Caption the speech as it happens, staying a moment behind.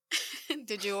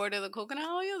did you order the coconut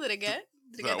oil? Did it get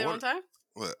there on What? time?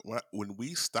 When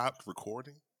we stopped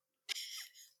recording,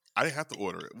 I didn't have to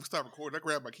order it. We stopped recording. I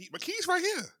grabbed my key. My key's right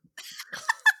here.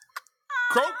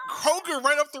 Kroger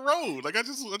right up the road. Like I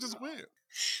just went.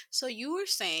 So you were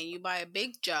saying you buy a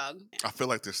big jug. I feel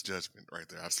like there's judgment right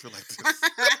there. I just feel like this.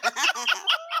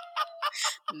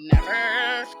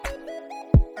 Never.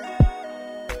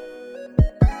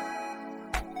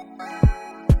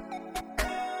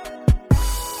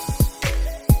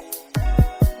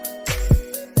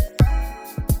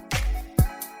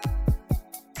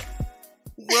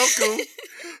 Welcome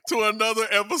to another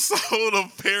episode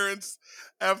of Parents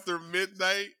After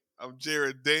Midnight. I'm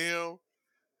Jared Dam,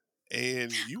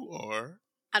 and you are...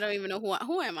 I don't even know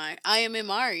who am I? I am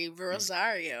Imari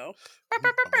Rosario.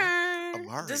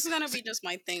 Amari. This is gonna be just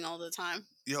my thing all the time.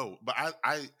 Yo, but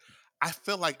I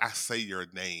feel like I say your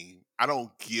name. I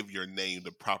don't give your name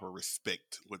the proper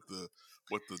respect with the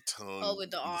tongue. Oh,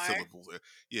 with the R? Syllables.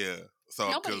 Yeah. So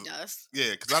Nobody does.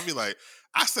 Yeah, because I be like,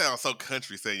 I sound so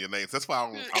country saying your name. So that's why I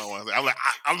don't want to say. I'm like,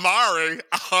 Amari.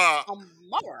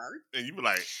 Amari. And you be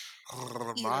like,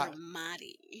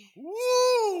 Iramari.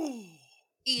 Woo.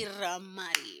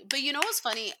 Iramari. But you know what's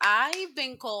funny? I've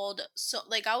been called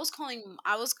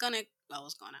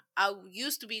I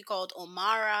used to be called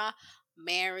Omara,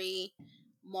 Mary,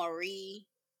 Marie,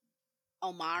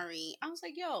 Omari. I was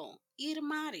like, yo,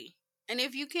 Iramari. And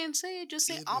if you can't say it, just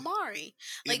say Amari.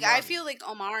 Like I feel like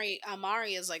Amari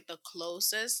is like the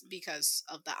closest because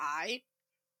of the I.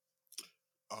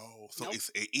 Oh, so nope.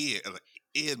 It's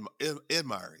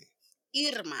Edmari.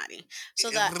 Irmari. So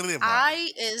the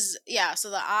I is so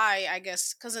the I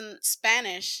guess, because in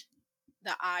Spanish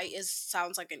the I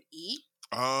sounds like an E.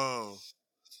 Oh.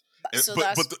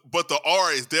 But the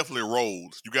R is definitely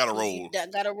rolled. You gotta roll.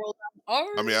 Gotta roll down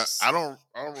R's. I mean, I don't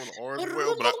roll the R's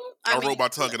well, but I roll my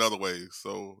tongue in other ways.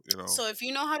 So you know. So if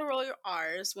you know how to roll your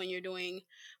R's when you're doing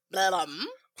blah blah, you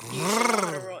should know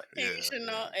how to roll. Yeah, you should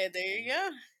know. There you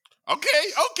go.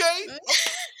 Okay.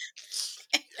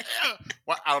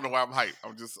 Well, I don't know why I'm hyped.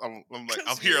 I'm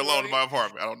here alone in my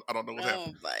apartment. I don't know what's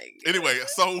happening. Anyway,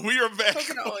 so we are back.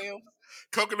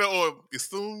 Coconut oil. As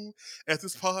soon as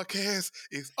this podcast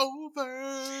is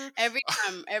over. Every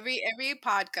time, every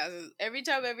podcast,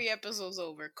 every episode's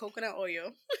over, coconut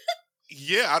oil.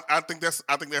 Yeah, I think that's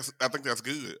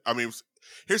good. I mean,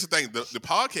 here's the thing: the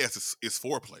podcast is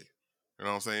foreplay. You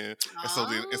know what I'm saying?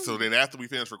 And so then after we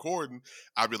finish recording,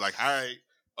 I'll be like, all right.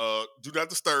 Do not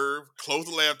disturb. Close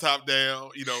the laptop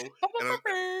down. You know,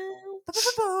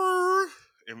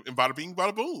 and bada bing,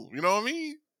 bada boom. You know what I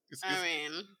mean? It's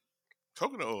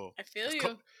coconut oil. I feel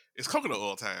you. It's coconut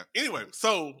oil time. Anyway,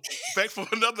 so back for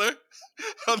another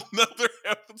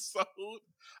episode.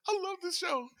 I love this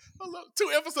show.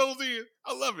 2 episodes in.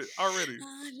 I love it already.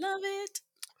 I love it.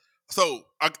 So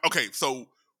okay, so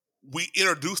we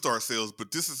introduced ourselves,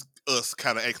 but this is us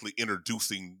kind of actually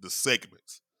introducing the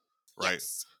segments. Right.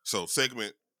 Yes. So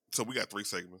we got 3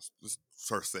 segments. This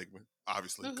first segment,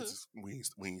 obviously, because we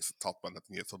ain't talked about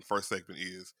nothing yet. So the first segment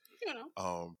is,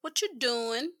 what you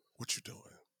doing? What you doing?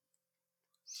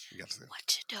 You gotta say,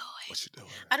 what you doing? What you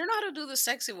doing? I don't know how to do the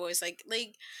sexy voice. Like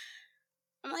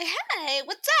I'm like, hey,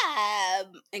 what's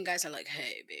up? And guys are like,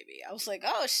 hey, baby. I was like,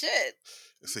 oh shit.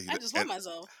 See, I just want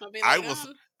myself.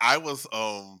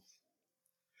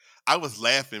 I was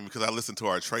laughing because I listened to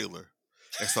our trailer.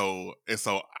 And so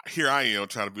here I am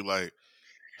trying to be like,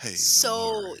 hey.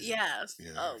 So yes.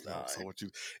 Yeah, oh God. So what you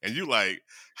like,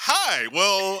 hi,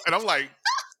 well, and I'm like,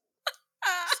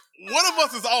 one of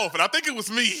us is off, and I think it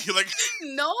was me. Like,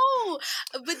 no,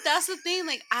 but that's the thing.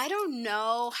 Like, I don't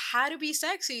know how to be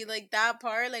sexy. Like that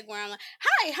part, like where I'm like,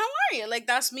 hi, how are you? Like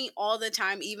that's me all the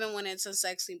time, even when it's a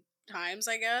sexy times,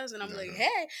 I guess. And I'm like,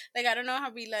 hey, like I don't know how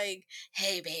to be like,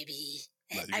 hey, baby.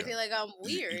 No, I feel like I'm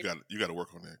weird. You got to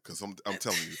work on that because I'm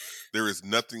telling you, there is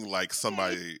nothing like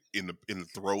somebody in the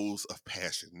throes of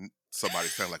passion. Somebody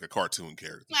sound like a cartoon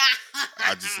character.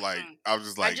 I was just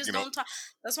like, don't talk.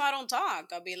 That's why I don't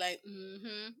talk. I'll be like,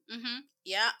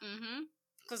 yeah,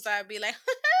 because I'd be like,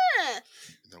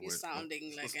 you're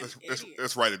sounding like an idiot.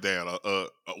 Let's write it down.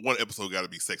 One episode got to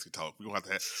be sexy talk. We gonna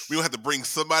have to bring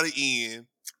somebody in.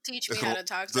 Teach me how to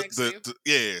talk sexy.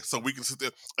 Yeah, so we can sit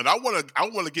there, and I want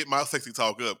to get my sexy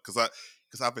talk up because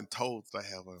I've been told that I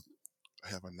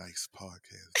have a nice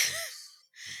podcast.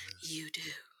 You do.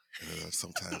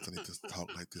 Sometimes I need to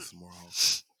talk like this more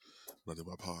often. But in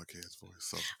my podcast voice.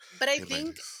 So, but I think,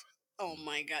 ladies. Oh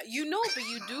my God, but you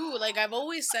do. Like I've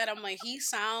always said, I'm like he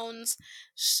sounds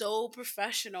so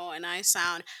professional, and I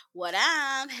sound what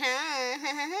I'm.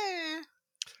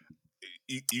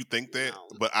 You think that? No.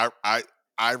 But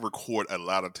I record a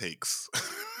lot of takes.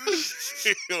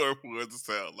 or for it to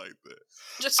sound like that.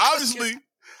 Just Obviously,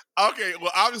 okay.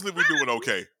 Well, obviously we're doing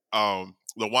okay.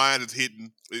 The wine is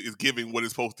hitting, is giving what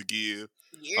it's supposed to give.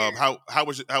 Yeah. How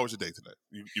was your day today?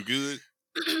 You good?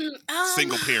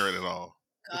 Single parent and all.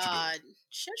 What you doing? God,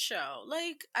 shit show.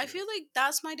 Like I feel like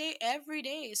that's my day every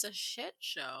day. It's a shit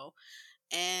show,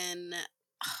 and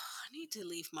I need to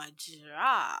leave my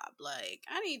job. Like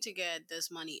I need to get this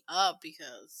money up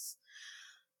because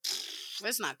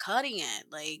it's not cutting it.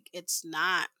 Like it's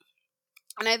not.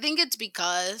 And I think it's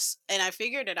because, and I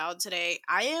figured it out today,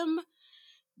 I am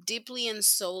deeply and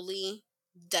solely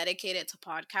dedicated to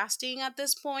podcasting at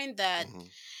this point that Mm-hmm.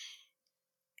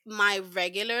 my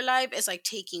regular life is like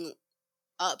taking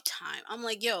up time. I'm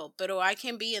like, yo, but I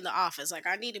can be in the office. Like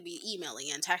I need to be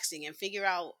emailing and texting and figure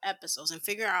out episodes and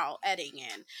figure out editing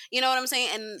and you know what I'm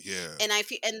saying? Yeah. And I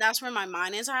feel and that's where my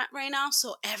mind is at right now.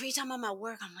 So every time I'm at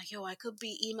work, I'm like, yo, I could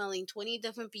be emailing 20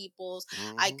 different people's.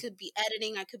 I Mm-hmm. could be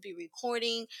editing, I could be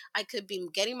recording, I could be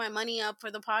getting my money up for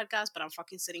the podcast, but I'm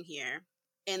fucking sitting here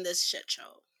in this shit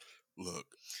show. Look,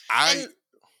 I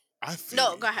And feel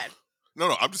no, you. go ahead.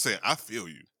 No, I'm just saying I feel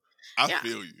you. I Yeah.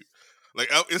 feel you. Like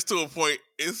it's to a point.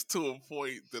 It's to a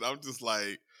point that I'm just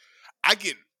like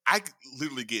I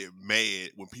literally get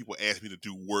mad when people ask me to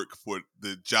do work for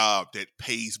the job that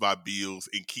pays my bills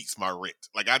and keeps my rent.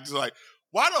 Like I just like,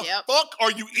 why the Yep. fuck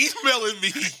are you emailing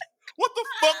me? What the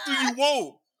fuck do you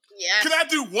want? Yes. Can I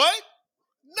do what?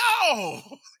 No,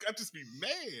 I just be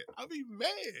mad. I be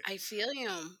mad. I feel you.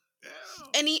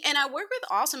 Yeah. And I work with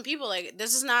awesome people. Like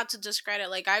this is not to discredit.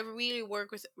 Like I really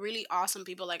work with really awesome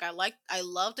people. Like I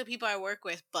love the people I work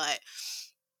with, but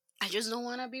I just don't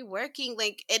want to be working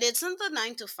like it isn't the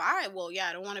 9 to 5. Well, yeah,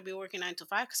 I don't want to be working 9 to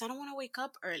 5 because I don't want to wake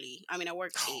up early. I mean, I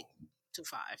work 8 to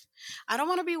 5. I don't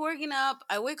want to be waking up.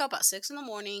 I wake up at 6 in the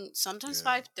morning, sometimes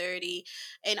Yeah. 5:30,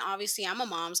 and obviously I'm a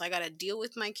mom, so I gotta deal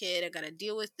with my kid. I gotta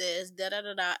deal with this, da da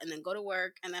da da, and then go to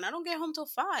work, and then I don't get home till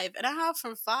 5, and I have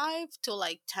from 5 till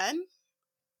like 10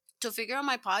 to figure out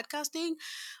my podcasting,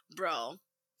 bro.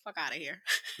 Fuck out of here.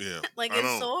 Yeah. Like I it's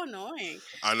know. so annoying.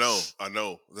 I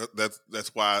know.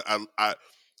 That's why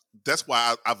that's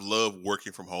why I've loved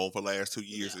working from home for the last 2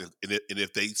 years. Yeah. And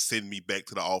if they send me back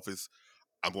to the office,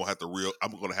 I'm gonna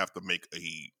have to make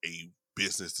a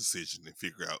business decision and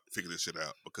figure this shit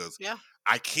out because Yeah.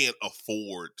 I can't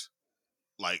afford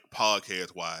like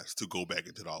podcast wise to go back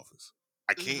into the office.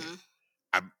 I can't.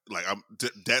 Hmm.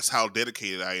 That's how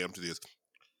dedicated I am to this.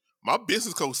 My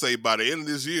business coach say by the end of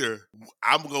this year,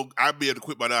 I'll be able to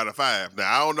quit my 9 to 5.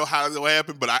 Now I don't know how it'll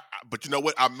happen, but you know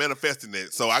what? I'm manifesting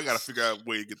that, so I got to figure out a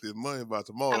way to get this money by I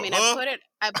tomorrow. mean, Huh?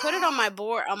 I put it on my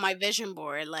board, on my vision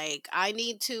board. Like I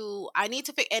need to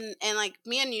and like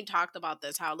me and you talked about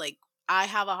this, how like I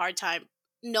have a hard time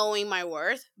knowing my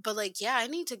worth, but like yeah, I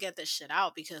need to get this shit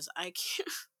out because I can't.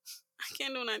 I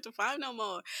can't do 9 to 5 no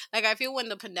more. Like I feel when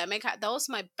the pandemic that was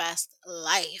my best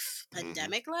life, Mm-hmm.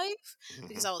 pandemic life,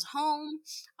 because Mm-hmm. I was home,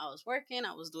 I was working,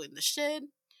 I was doing the shit.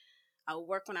 I would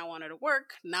work when I wanted to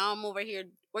work. Now I'm over here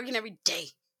working every day.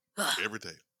 Ugh, Every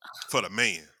day for the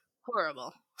man.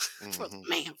 horrible for the Mm-hmm.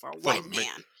 man, for a For the white man.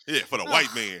 man. Yeah, for the Ugh,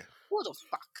 white man. who the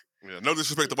fuck? Yeah, no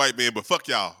disrespect to white men, but fuck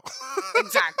y'all.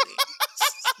 Exactly.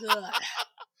 Ugh,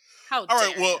 how All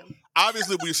right. dare Well, him?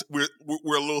 obviously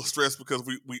we're a little stressed because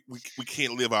we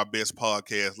can't live our best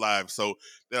podcast live. So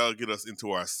that'll get us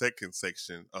into our second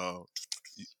section.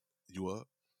 You up?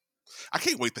 I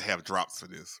can't wait to have drops for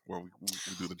this, where we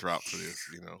do the drops for this.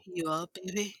 You know, You up,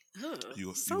 baby? Ugh,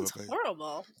 you sounds up, baby?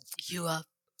 horrible. You up?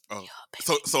 Oh, You up,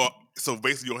 baby? so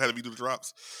basically, you don't have me do the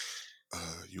drops.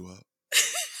 You up?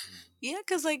 Yeah,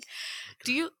 cause like,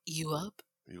 do Okay. you up?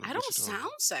 You I up? What don't you doing?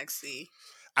 sound sexy.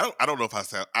 I don't know if I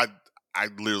sound. I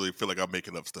literally feel like I'm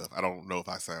making up stuff. I don't know if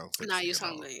I sound Nah, sexy you at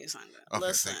sound all. good. You sound good. Okay,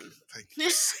 Listen. thank you.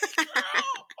 See, girl?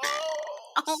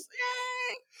 Oh,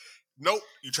 Okay. nope,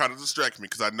 you trying to distract me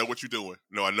because I know what you're doing.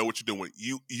 No, I know what you're doing.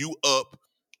 You up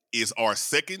is our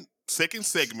second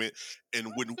segment in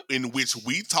which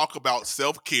we talk about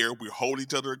self-care. We hold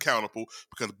each other accountable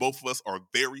because both of us are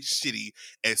very shitty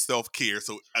at self-care.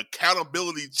 So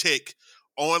accountability check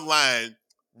online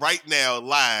right now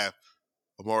live.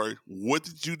 Amari, what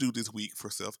did you do this week for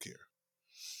self-care?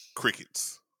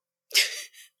 Crickets.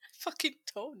 Fucking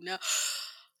don't know.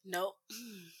 No.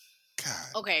 God,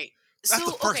 Okay. that's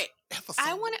the So first okay, episode.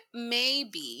 I want to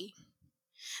maybe,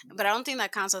 but I don't think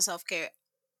that counts as self care.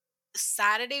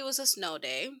 Saturday was a snow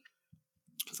day.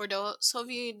 For those of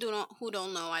you who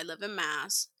don't know, I live in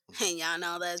Mass, and y'all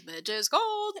know this bitch is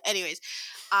cold. Anyways,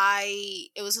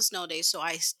 it was a snow day, so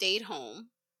I stayed home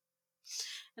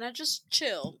and I just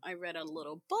chilled. I read a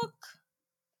little book.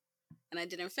 and I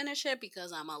didn't finish it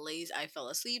because I'm a lazy. I fell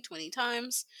asleep 20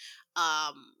 times.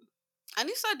 I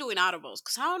need to start doing audibles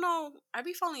because I don't know. I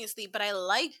be falling asleep, but I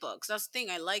like books. That's the thing.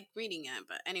 I like reading it.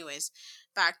 But anyways,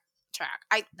 backtrack.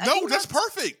 I No, think that's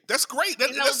perfect. That's great. I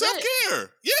think that That's was self it. care.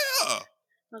 Yeah.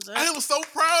 That was I it. am so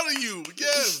proud of you.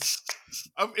 Yes.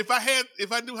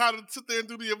 If I knew how to sit there and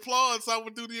do the applause, I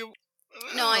would do the.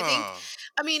 No,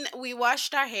 I mean, we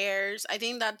washed our hairs. I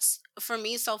think that's, for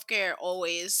me, self care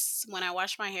always. When I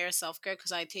wash my hair, self care,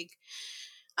 because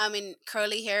I mean,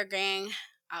 curly hair gang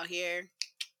out here,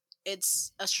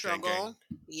 it's a Gang gang. struggle.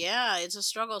 Yeah, it's a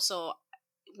struggle. So,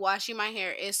 washing my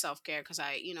hair is self care because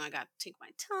I got to take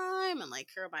my time and like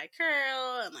curl by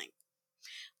curl and like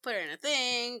put it in a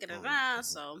thing. Da, da, da.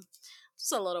 So,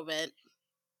 just a little bit.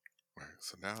 Right.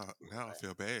 So now I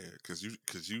feel bad because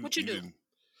you What you do? didn't.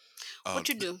 What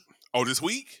you do? This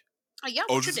week? Yeah,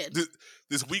 Oh, what you did?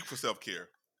 this week for self care.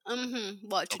 What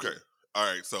you Okay. do?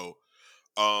 All right. So,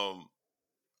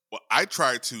 well, I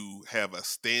try to have a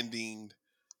standing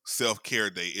self care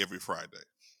day every Friday,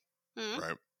 Mm-hmm.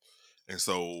 right? And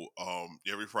so,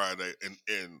 every Friday,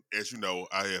 and as you know,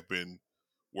 I have been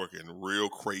working real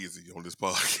crazy on this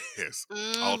podcast,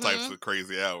 all types Mm-hmm. of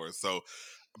crazy hours. So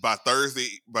by Thursday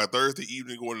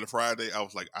evening going into Friday, I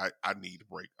was like, I need a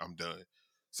break. I'm done.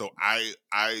 So I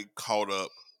caught up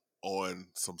on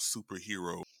some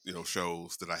superhero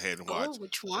shows that I hadn't Oh, watched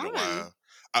which in a one? while.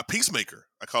 Peacemaker.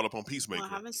 I caught up on Oh, I Peacemaker.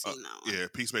 haven't seen that one. Yeah,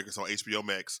 Peacemaker's on HBO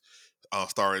Max,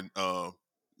 starring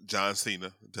John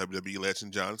Cena, WWE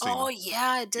legend John Cena. Oh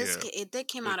yeah, Yeah, it did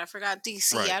came it- out. I forgot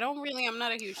DC. right. I'm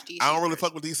not a huge DC I don't really person.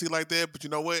 fuck with DC like that, but you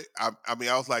know what? I mean,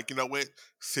 I was like, you know what?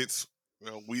 Since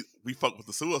we fuck with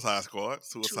the Suicide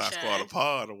Touche. Squad, or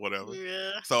Pod or whatever.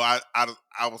 Yeah. So I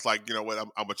was like, you know what? I'm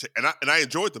gonna check, and I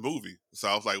enjoyed the movie. So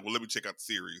I was like, well, let me check out the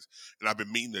series. And I've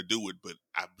been meaning to do it, but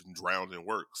I've been drowned in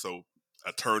work. So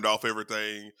I turned off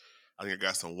everything. I think I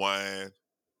got some wine.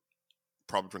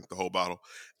 Probably drink the whole bottle,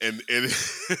 and and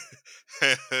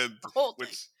The whole thing.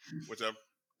 which I've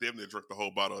damn near drunk the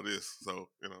whole bottle of this. So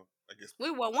I guess.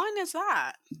 Wait, what one is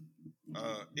that?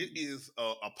 It is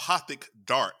Apothic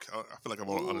Dark. I feel like I'm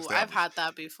on Ooh, unestablished. I've had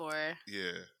that before.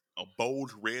 Yeah, a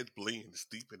bold red blend. It's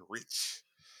deep and rich.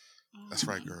 That's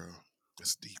right, girl.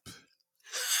 It's deep.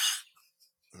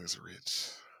 It's rich.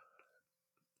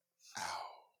 Ow.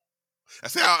 I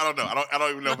say I don't know. I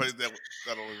don't even know.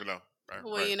 I don't even know. Right,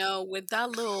 Well, right. with that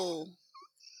little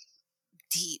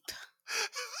deep,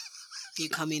 you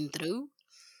coming through.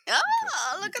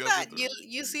 Oh, look at that!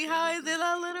 You see how I did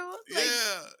that little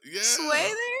yeah. sway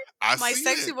there? I My see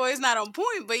sexy it. voice not on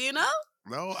point, but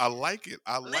No, I like it.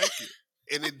 I like it.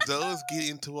 And it does get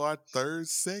into our third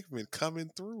segment, coming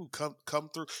through. Come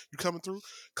through. You coming through?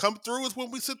 Come through is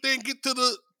when we sit there and get to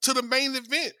the main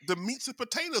event, the meats and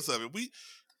potatoes of it.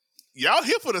 Y'all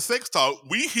here for the sex talk.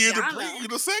 We here to bring you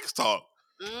the sex talk.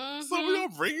 Mm-hmm. So we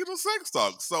gonna bring you the sex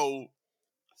talk. So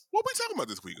what we talking about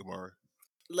this week, Amari?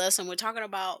 Listen, we're talking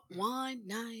about one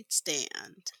night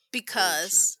stand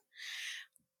because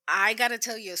I gotta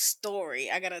tell you a story.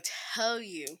 I gotta tell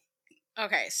you.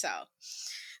 Okay,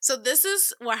 so this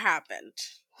is what happened.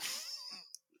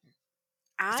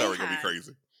 It's already gonna be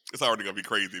crazy. It's already gonna be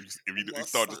crazy if you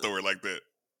start the story like that.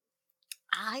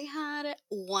 I had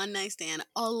one night stand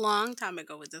a long time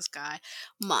ago with this guy.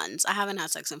 Months. I haven't had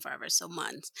sex in forever, so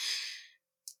months.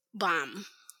 Bam.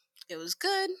 It was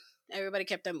good. Everybody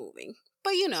kept on moving.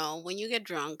 But when you get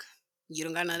drunk, you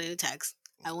don't got nothing to text.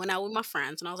 I went out with my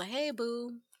friends and I was like, hey,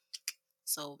 boo.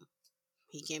 So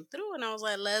he came through and I was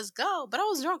like, let's go. But I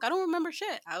was drunk. I don't remember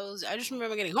shit. I just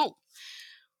remember getting home.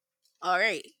 All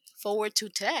right. Forward to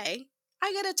today.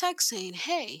 I get a text saying,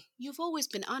 hey, you've always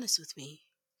been honest with me.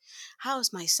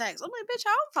 How's my sex? I'm like, bitch,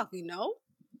 I don't fucking know.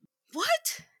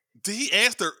 What? Did he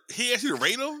ask you to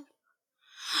rate him?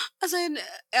 I said,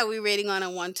 are we rating on a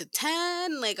 1 to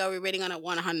 10? Like, are we rating on a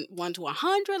 1 to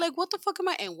 100? Like, what the fuck am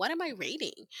I, and what am I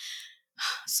rating?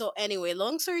 So anyway,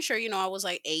 long story short, I was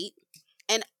like 8.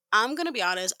 And I'm going to be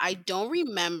honest, I don't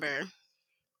remember.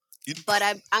 But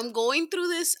I'm going through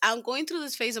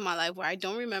this phase of my life where I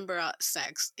don't remember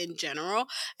sex in general.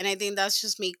 And I think that's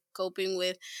just me coping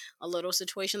with a little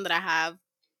situation that I have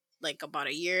like about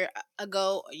a year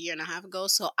and a half ago.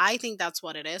 So I think that's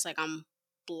what it is. Like I'm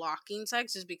blocking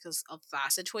sex just because of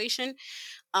that situation.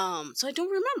 So I don't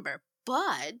remember.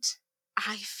 But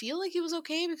I feel like he was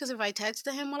okay because if I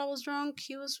texted him while I was drunk,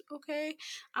 he was okay.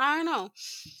 I don't know.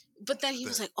 But then he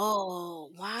was like,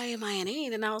 oh, why am I an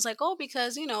 8? And I was like, oh,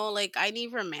 because, like I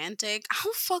need romantic. I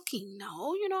don't fucking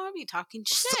know. I'll be talking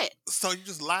shit. So you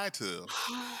just lied to him.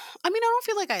 I mean, I don't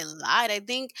feel like I lied. I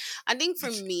think for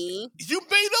me. You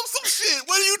made up some shit.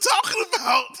 What are you talking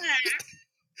about?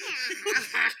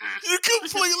 You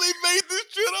completely made this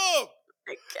shit up.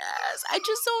 I guess. I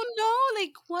just don't know.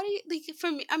 Like, what do you like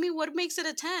for me? I mean, what makes it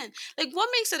a 10? Like, what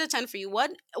makes it a 10 for you? What?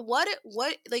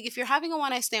 Like, if you're having a one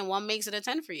night stand, what makes it a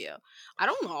 10 for you? I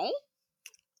don't know.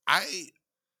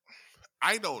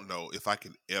 I don't know if I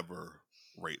can ever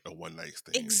rate a one night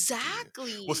stand.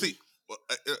 Exactly. Well, see,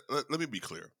 let me be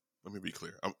clear. I'm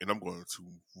going to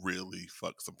really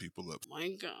fuck some people up. Oh my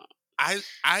God.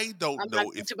 I don't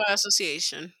know if by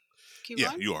association. Keep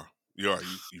going. You are.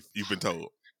 You've been told.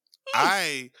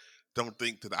 I don't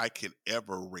think that I can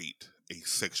ever rate a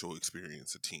sexual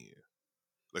experience a 10.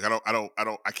 Like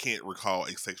I can't recall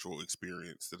a sexual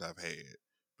experience that I've had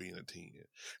being a 10.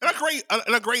 And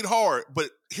I grade hard, but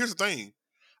here's the thing.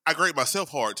 I grade myself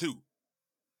hard too.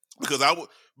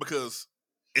 Because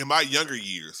in my younger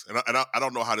years, and I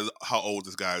don't know how old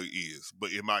this guy is,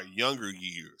 but in my younger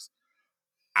years,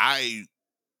 I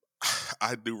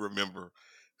do remember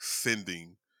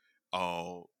sending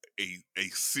a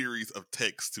series of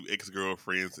texts to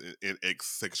ex-girlfriends and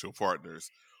ex-sexual partners.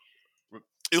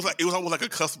 It was almost like a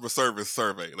customer service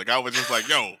survey. Like I was just like,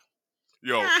 yo,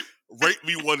 rate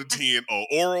me 1 to 10 on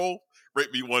oral,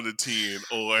 rate me 1 to 10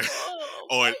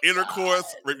 on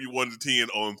intercourse, rate me 1 to 10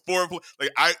 on foreplay.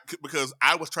 Because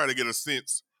I was trying to get a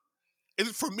sense, and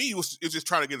for me, it was just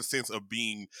trying to get a sense of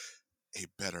being a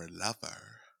better lover.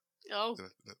 Oh, did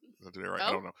I do that right?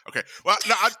 I don't know. Okay, well,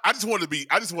 no, I just want to be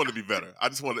better. I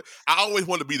always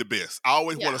want to be the best. I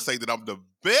always want to say that I'm the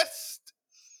best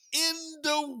in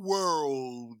the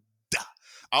world.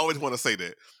 I always want to say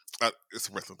that. It's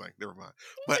a wrestling thing. Never mind.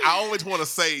 But I always want to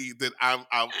say that I'm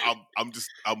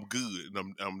good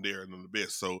and I'm there and I'm the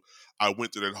best. So I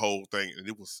went through that whole thing and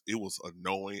it was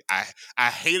annoying. I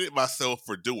hated myself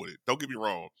for doing it. Don't get me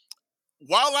wrong.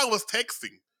 While I was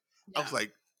texting, I was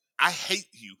like, I hate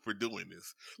you for doing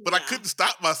this. But I couldn't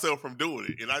stop myself from doing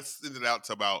it. And I sent it out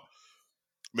to about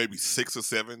maybe 6 or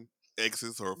 7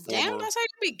 exes or 4 damn, more. that's how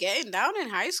you be getting down in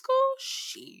high school?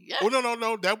 Shit. Oh, no.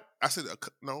 I said,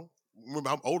 no.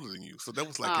 Remember, I'm older than you. So that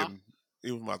was like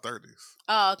it was my 30s.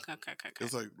 Oh, okay. It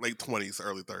was like late 20s,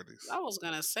 early 30s. I was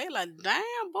going to say, like,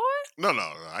 damn, boy. No.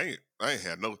 I ain't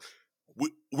had no.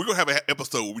 We're going to have an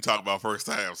episode where we talk about first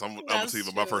time. So I'm going to see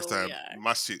about my first time. Yeah.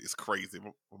 My shit is crazy.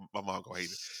 My mom going to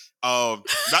hate it. Not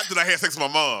that I had sex with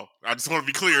my mom. I just want to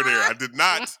be clear there. I did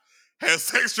not have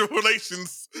sexual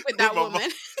relations with that woman.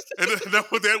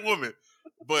 With that woman.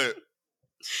 But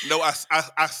no,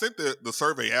 I sent the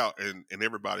survey out and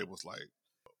everybody was like,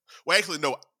 well, actually,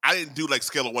 no, I didn't do like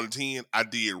scale of 1 to 10. I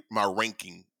did my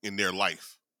ranking in their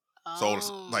life. Oh. So it's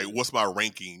like, what's my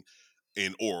ranking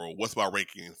in oral? What's my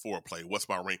ranking in foreplay? What's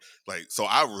my rank? Like, so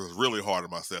I was really hard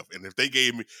on myself. And if they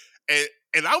gave me,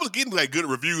 and I was getting like good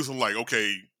reviews from like,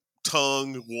 okay,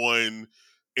 tongue 1,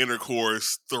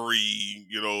 intercourse 3,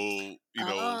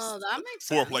 that makes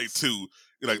foreplay sense. 2,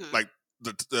 like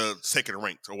the second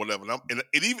ranked or whatever. And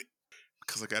it even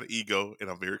because I got an ego and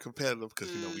I'm very competitive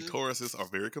because we Tauruses are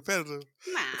very competitive.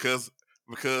 Nah.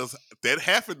 Because that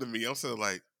happened to me. I'm saying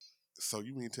like, so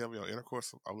you mean tell me on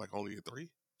intercourse I'm like only a 3?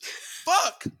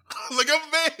 Fuck! Like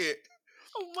I'm mad.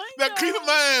 Oh my God. Now keep in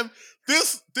mind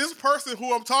this person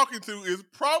who I'm talking to is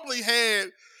probably had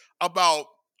about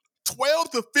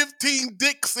 12 to 15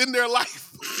 dicks in their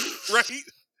life, right?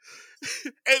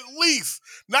 At least,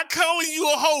 not calling you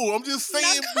a hoe. I'm just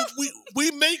saying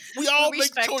we all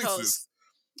make choices. Hoes.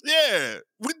 Yeah,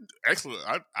 I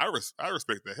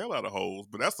respect the hell out of hoes,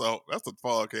 but that's a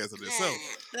podcast in itself.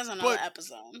 That's another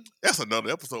episode. That's another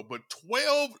episode. But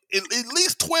at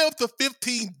least 12 to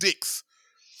 15 dicks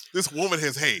this woman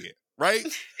has had, right?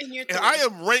 And I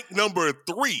am ranked number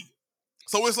 3,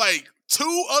 so it's like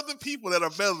 2 other people that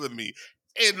are better than me,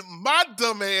 and my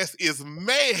dumb ass is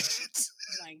mad.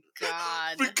 Oh my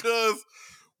God! Because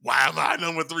why am I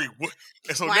number 3?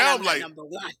 And so now I'm like number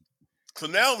 1. So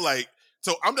now I'm like.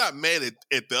 So I'm not mad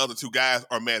at the other 2 guys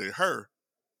or mad at her.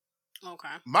 Okay.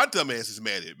 My dumb ass is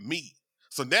mad at me.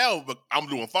 So now I'm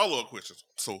doing follow-up questions.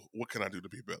 So what can I do to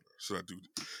be better? Should I do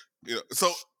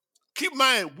so keep in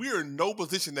mind, we're in no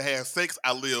position to have sex.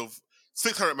 I live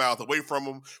 600 miles away from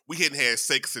them. We hadn't had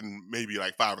sex in maybe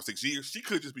like 5 or 6 years. She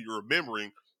could just be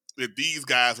remembering that these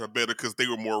guys are better because they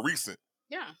were more recent.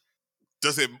 Yeah.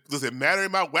 Does it matter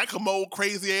in my whack-a-mole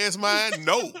crazy ass mind?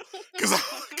 No. Because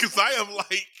I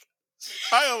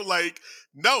am like,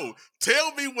 no,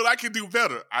 tell me what I can do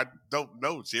better. I don't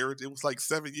know, Jared. It was like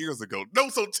 7 years ago. No,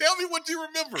 so tell me what you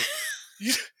remember.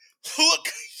 You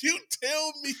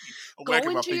tell me. I'm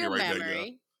whacking my finger right now,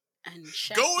 y'all. And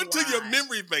check Go into your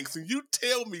memory banks and you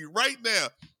tell me right now.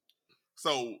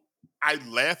 So I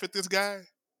laugh at this guy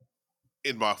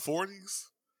in my 40s,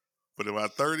 But in my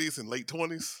 30s and late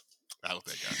 20s, I was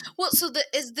that guy. Well, so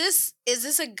is this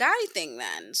a guy thing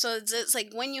then? So it's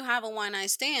like when you have a one night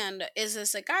stand, is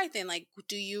this a guy thing? Like,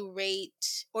 do you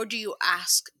rate or do you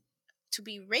ask to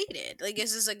be rated? Like,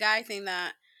 is this a guy thing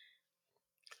that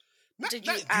Not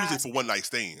usually for one night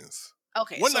stands.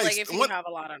 Okay, so like if you have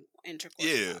a lot of intercourse.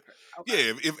 Yeah, okay.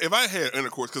 yeah. If I had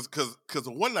intercourse, because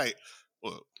one night,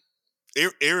 well,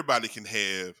 everybody can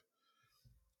have.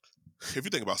 If you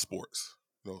think about sports,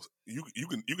 you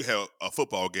can have a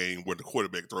football game where the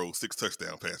quarterback throws 6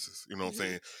 touchdown passes. You know what I'm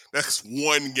saying? That's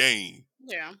one game.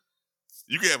 Yeah.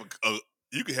 You can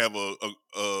have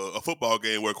a football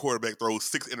game where a quarterback throws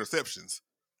 6 interceptions.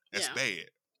 That's bad.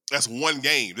 That's one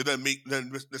game. That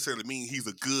doesn't necessarily mean he's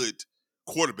a good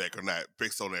quarterback or not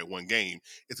based on that one game.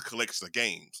 It's a collection of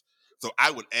games. So I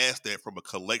would ask that from a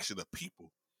collection of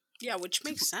people. Yeah, which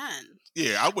makes sense.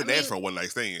 Yeah, I wouldn't ask for a one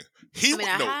night stand.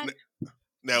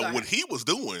 What he was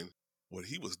doing,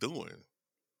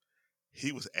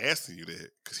 he was asking you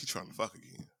that because he's trying to fuck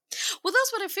again. Well,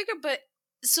 that's what I figured. But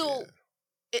so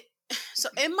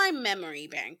in my memory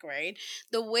bank, right,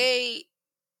 the way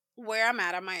where I'm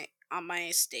at on my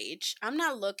stage, I'm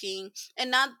not looking,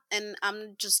 and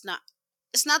I'm just not.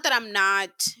 It's not that I'm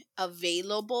not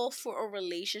available for a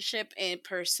relationship in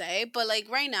per se, but like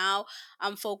right now,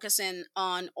 I'm focusing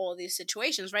on all these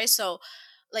situations, right? So,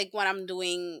 like what I'm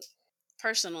doing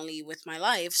personally with my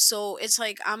life. So it's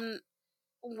like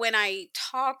when I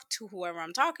talk to whoever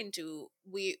I'm talking to,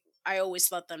 I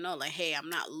always let them know, like, hey, I'm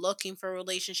not looking for a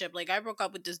relationship. Like, I broke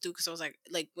up with this dude because I was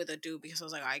like with a dude because I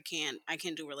was like, I can't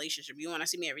do relationship. You want to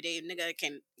see me every day, nigga?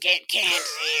 Can't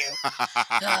see you.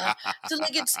 So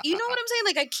like, it's, you know what I'm saying?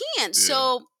 Like, I can't. Yeah.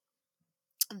 So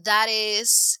that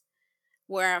is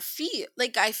where I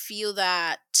feel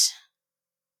that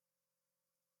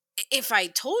if I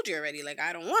told you already, like,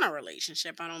 I don't want a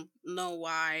relationship, I don't know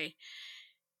why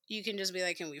you can just be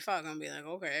like, can we fuck? And be like,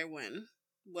 okay, when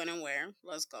and where?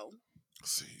 Let's go.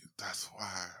 See, that's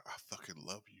why I fucking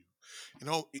love you.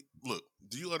 Look,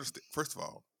 do you understand? First of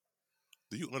all,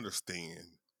 do you understand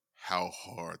how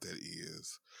hard that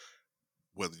is,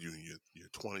 whether you're in your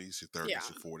 20s, your 30s,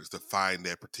 your 40s, to find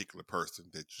that particular person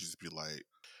that you just be like,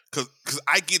 because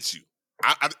I get you.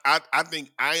 I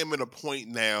think I am at a point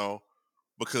now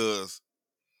because,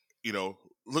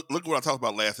 look what I talked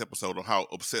about last episode on how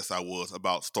obsessed I was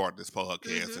about starting this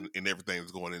podcast and everything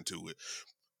that's going into it.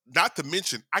 Not to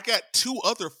mention, I got 2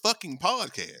 other fucking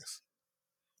podcasts,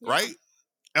 right?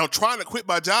 And I'm trying to quit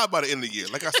my job by the end of the year,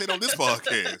 like I said on this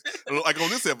podcast, like on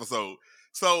this episode.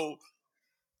 So,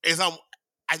 as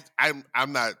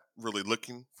I'm not really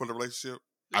looking for the relationship.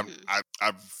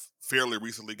 I've fairly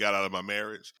recently got out of my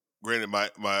marriage. Granted, my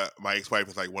ex-wife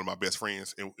is like one of my best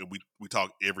friends, and we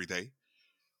talk every day.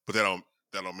 But that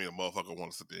don't mean a motherfucker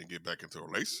want to sit there and get back into a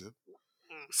relationship.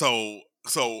 So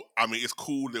I mean, it's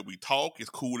cool that we talk. It's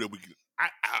cool that we can.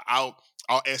 I'll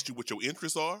ask you what your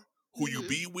interests are, who you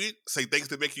be with, say things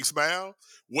that make you smile,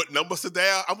 what numbers to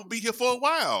dial. I'm gonna be here for a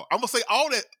while. I'm gonna say all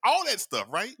that stuff,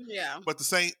 right? Yeah. But at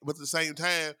the same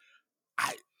time,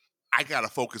 I gotta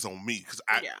focus on me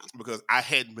because I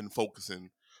hadn't been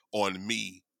focusing on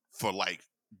me for like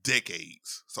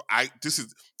decades. So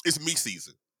it's me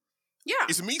season. Yeah.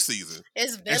 It's me season.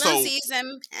 It's villain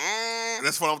season.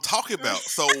 That's what I'm talking about.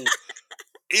 So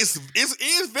it's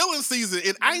villain season,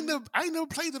 and I never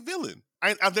played the villain.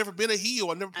 I've never been a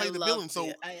heel. I never played the villain.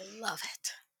 So I love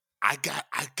it. I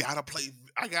gotta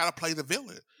play the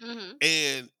villain.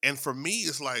 And for me,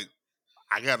 it's like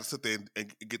I gotta sit there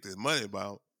and get this money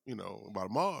about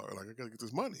tomorrow. Like I gotta get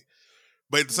this money.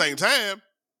 But at the same time,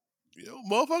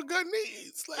 motherfucker got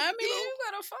needs. Like, I mean, you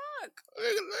gotta fuck. They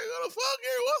gotta fuck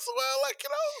every once in a while, like,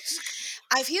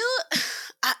 I feel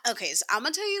okay. So I'm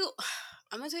gonna tell you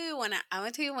my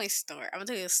story. I'm gonna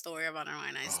tell you a story about a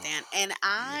one night stand, and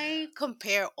I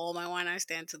compare all my one night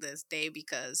stand to this day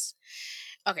because,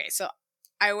 okay, so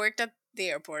I worked at the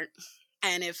airport,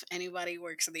 and if anybody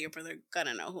works at the airport, they're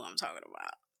gonna know who I'm talking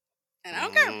about. And I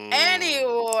don't care.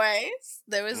 Anyways,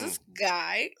 there was this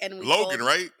guy, and we Logan,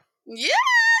 right? Yes.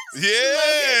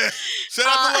 Yeah. Shout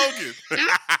out to Logan.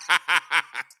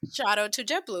 Shout out to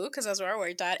JetBlue because that's where I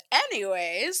worked at.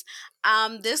 Anyways,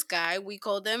 this guy, we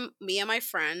called him, me and my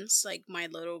friends, like my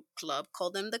little club,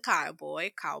 called him the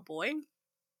cowboy,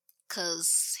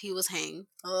 because he was hanged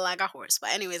like a horse.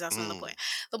 But anyways, that's not the point.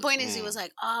 The point is, he was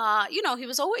like, he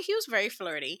was very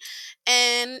flirty,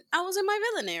 and I was in my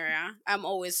villain area. I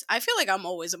feel like I'm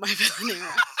always in my villain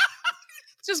area.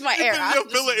 Just my era.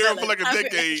 You've been in your villain era for like a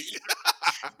decade.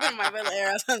 In my villain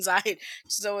era since I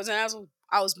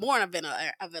was born a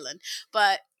villain.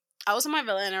 But I was in my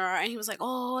villain era, and he was like,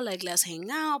 "Oh, like let's hang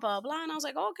out, blah blah." And I was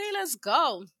like, "Okay, let's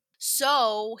go."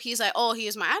 So he's like, "Oh,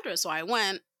 here's my address." So I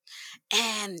went,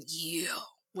 and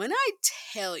when I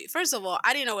tell you, first of all,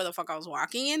 I didn't know where the fuck I was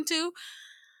walking into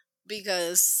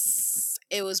because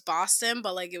it was Boston,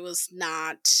 but like it was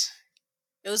not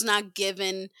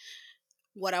given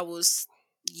what I was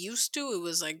used to. It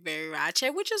was like very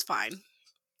ratchet, which is fine.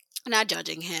 Not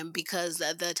judging him because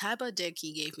the type of dick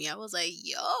he gave me, I was like,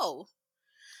 yo,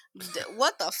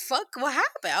 what the fuck? What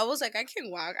happened? I was like, I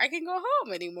can't walk. I can't go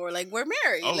home anymore. Like, we're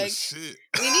married. Oh Like, shit!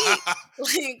 we need,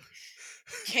 like,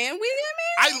 can we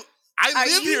get I I married? Are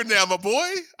live you? here now, my boy.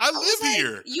 I I was live like,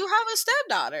 here. you have a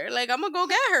stepdaughter. Like, I'm gonna go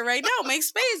get her right now. Make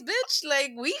space, bitch.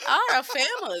 Like, we are a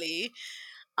family.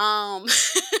 Um,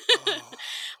 Oh.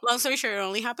 long story short, it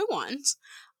only happened once.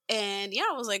 And yeah,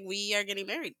 I was like, we are getting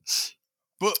married.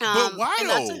 But why And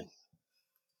that's it. though?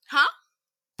 Huh?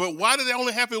 But why did it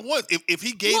only happen once? If he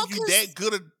Well, gave you that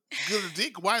good a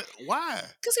dick, why?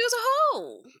 cause he was a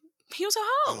hoe. He was a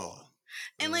hoe. Oh,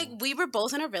 And like oh. we were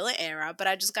both in a villain era, but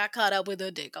I just got caught up with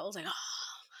a dick. I was like,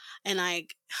 oh. And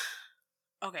like,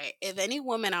 okay, if any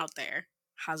woman out there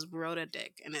has rode a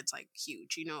dick and it's like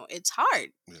huge, it's hard.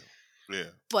 Yeah, yeah.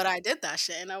 But I did that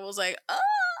shit, and I was like, oh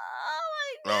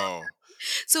my god. Oh,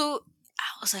 So I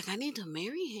was like, I need to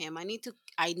marry him. I need to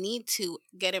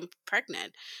get him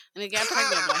pregnant, and to get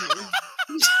pregnant by him.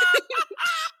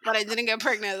 But I didn't get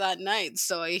pregnant that night,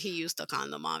 so he used a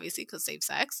condom, obviously, because safe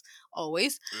sex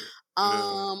always. yeah.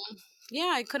 Um,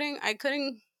 yeah, I couldn't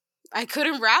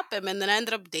wrap him, and then I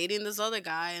ended up dating this other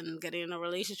guy and getting in a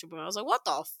relationship. And I was like, what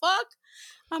the fuck?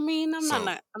 I mean, So I'm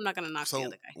not gonna knock the so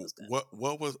other guy. He was good.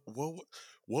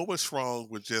 what was wrong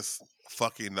with just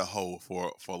fucking the hoe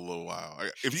for a little while?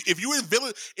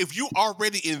 If you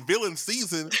already in villain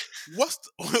season, why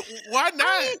I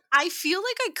not? mean, I feel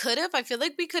like I could have. I feel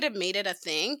like we could have made it a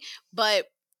thing, but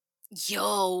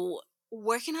yo,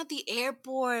 working at the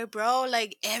airport, bro,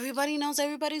 like everybody knows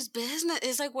everybody's business.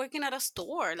 It's like working at a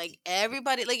store. Like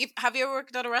everybody, like, have you ever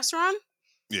worked at a restaurant?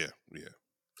 Yeah, yeah.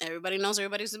 Everybody knows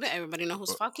everybody's business. Everybody know who's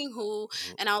Uh, fucking who.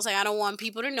 uh, And I was like, I don't want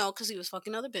people to know because he was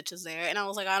fucking other bitches there. And I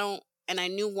was like, I don't. And I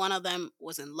knew one of them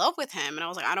was in love with him. And I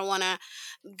was like, I don't want to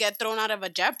get thrown out of a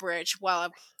jet bridge while a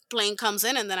plane comes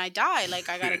in and then I die. Like,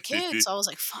 I got a kid. So I was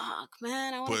like, fuck,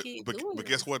 man, I want to but keep but doing but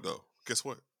guess this. what though? Guess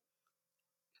what?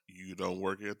 You don't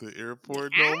work at the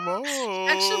airport Ah, no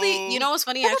actually, you more. know what's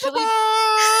funny? Actually,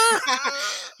 Ba-ba-ba-ba.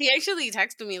 he actually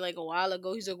texted me like a while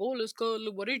ago. He's like, "Oh, let's go.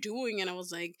 Look, what are you doing?" And I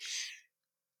was like,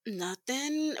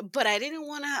 "Nothing." But I didn't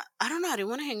want to. I don't know. I didn't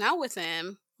want to hang out with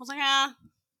him. I was like, "Ah,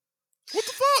 What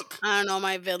the fuck? I don't know,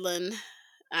 my villain."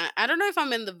 I don't know if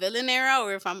I'm in the villain era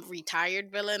or if I'm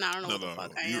retired villain. I don't know No, what the no,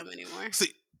 fuck no. I You am anymore.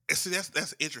 see,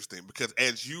 that's interesting because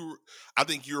I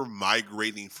think you're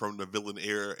migrating from the villain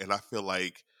era, and I feel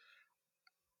like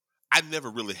I never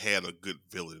really had a good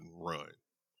villain run.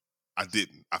 I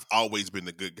didn't. I've always been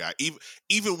the good guy.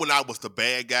 Even when I was the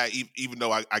bad guy, even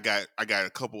though I got a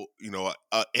couple,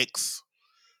 ex,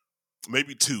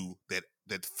 maybe two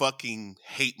that fucking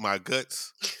hate my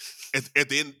guts. At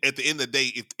the end of the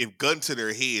day, if gun to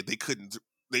their head, they couldn't.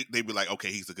 They'd be like, okay,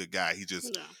 he's a good guy.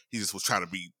 No. He just was trying to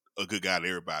be a good guy to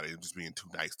everybody and just being too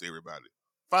nice to everybody.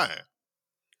 Fine,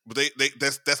 but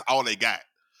that's all they got.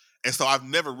 And so I've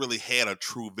never really had a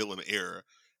true villain era,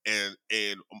 and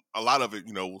a lot of it,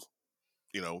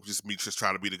 just me just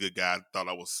trying to be the good guy. I thought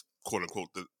I was quote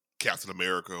unquote the Captain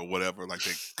America or whatever, like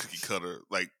that cookie cutter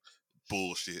like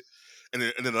bullshit. And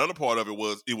then the other part of it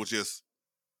was just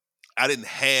I didn't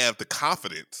have the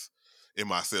confidence in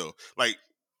myself. Like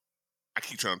I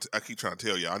keep trying to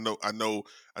tell you. I know.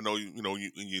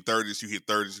 You in your 30s, you hit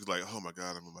 30s. You're like, oh my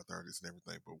god, I'm in my 30s and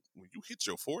everything. But when you hit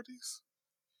your 40s,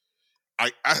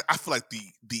 I feel like the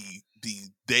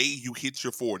day you hit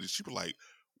your 40s, you be like,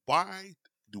 why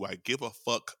do I give a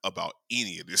fuck about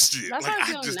any of this shit? That's Like how I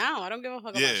I feel just now. I don't give a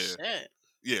fuck about yeah shit.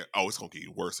 yeah. Oh, it's gonna get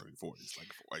worse in your 40s.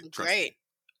 Like trust me. Great.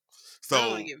 I don't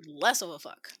want So to give less of a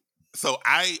fuck. so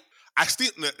I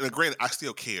still granted I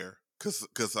still care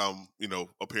because I'm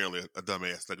apparently a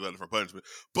dumbass that glutton for punishment,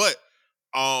 but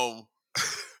um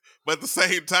but at the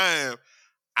same time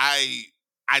I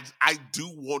I do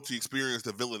want to experience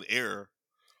the villain era.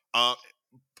 Uh,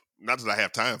 Not that I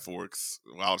have time for it, 'cause,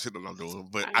 well, all the shit that I'm doing,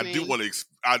 but I mean,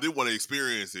 I do want to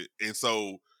experience it, and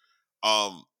so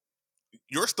um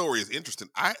your story is interesting.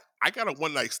 I got a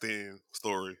one night stand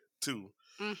story too.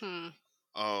 mm-hmm.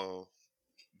 Um,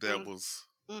 that was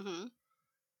Mm-hmm.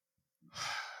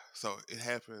 so it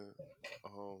happened.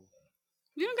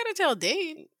 You don't gotta tell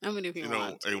date. I mean, if you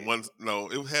want A to. one no,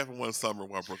 it happened one summer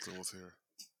while Brooklyn was here,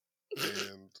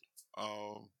 and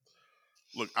um,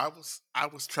 look, I was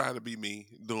trying to be me,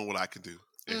 doing what I can do,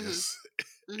 and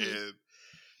and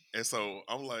and so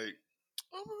I'm like,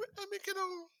 let me get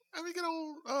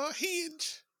on,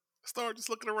 Hinge. Start just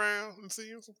looking around and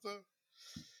seeing some stuff.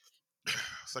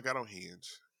 So I got on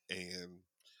Hinge, and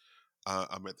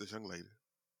I met this young lady.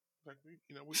 Like, we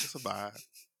just a vibe.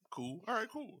 Cool. All right,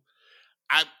 cool.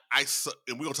 And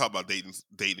we're gonna talk about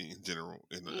dating in general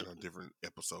in a different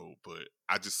episode, but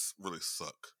I just really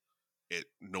suck at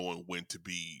knowing when to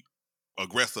be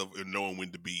aggressive and knowing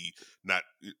when to be not.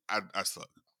 I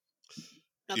suck.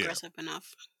 Aggressive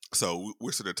enough. So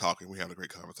we're sitting there talking. We had a great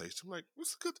conversation. I'm like,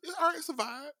 it's good. All right, it's a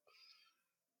vibe.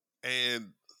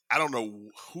 And I don't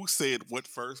know who said what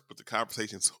first, but the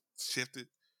conversation shifted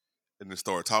and then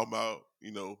started talking about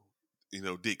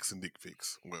dicks and dick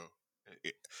pics. Well,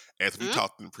 as we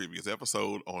talked in the previous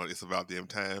episode on It's About Damn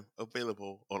Time,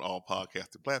 available on all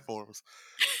podcasting platforms,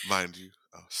 mind you,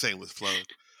 shameless plug.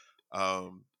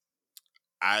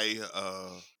 I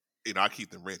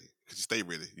keep them ready because you stay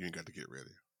ready. You ain't got to get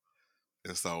ready.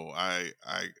 And so I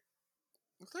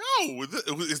was like, oh, is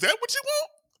that what you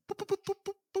want? Boop, boop, boop,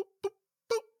 boop, boop, boop,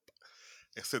 boop.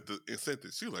 And sent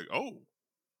it. She was like, oh.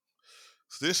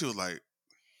 So then she was like,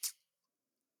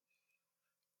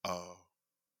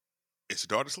 is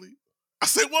your daughter asleep? I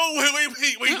said, whoa,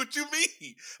 wait, what you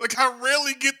mean? Like, I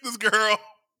rarely get this girl.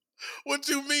 What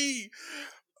you mean?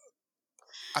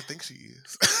 I think she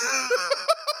is. What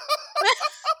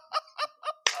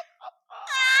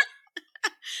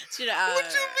you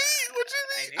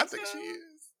mean? I think she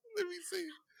is. Let me see.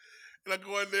 And I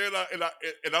go in there and I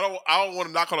don't want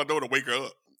to knock on the door to wake her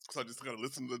up. So I just gotta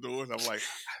listen to the door and I'm like,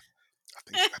 I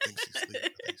think she's asleep. I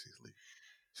think she's asleep.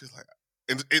 She's like,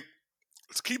 and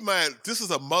keep in mind, this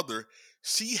is a mother.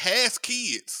 She has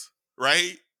kids,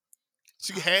 right?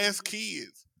 She has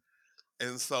kids.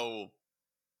 And so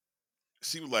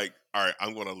she was like, all right,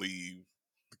 I'm gonna leave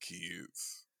the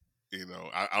kids.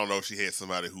 I don't know if she had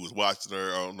somebody who was watching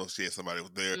her. I don't know if she had somebody who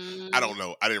was there. I don't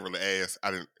know. I didn't really ask.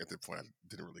 At that point, I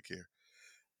didn't really care.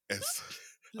 And so,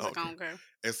 I don't care.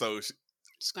 And so she,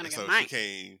 just gonna get mine.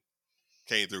 She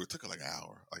came through. It took her like an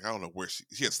hour. Like, I don't know where she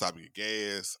had to stop to get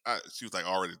gas. She was like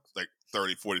already like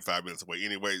 30, 45 minutes away.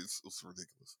 Anyway, it was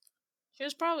ridiculous. She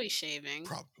was probably shaving.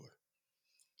 Probably.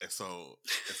 And so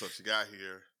she got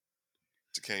here.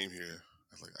 She came here.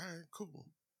 I was like, all right, cool.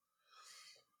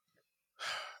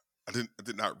 I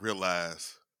did not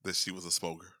realize that she was a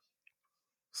smoker.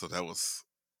 So I was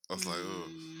like, oh.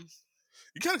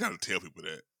 You kind of got to tell people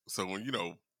that. So when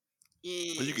when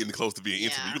you're getting close to being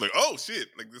intimate, you're like, oh shit,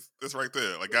 like this right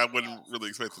there. Like, I wasn't really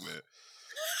expecting that.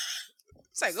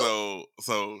 It's like, so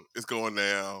it's going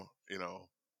down,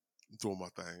 doing my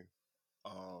thing.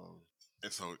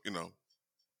 And so, and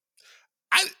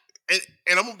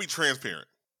I'm gonna be transparent.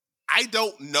 I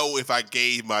don't know if I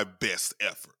gave my best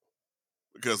effort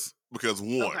because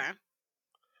one,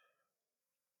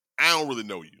 I don't really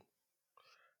know you,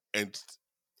 and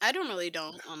I don't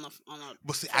on the.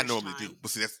 But see, I normally do.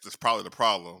 But see, that's probably the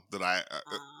problem that I.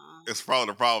 It's probably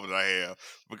the problem that I have.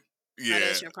 But, yeah, that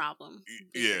is your problem.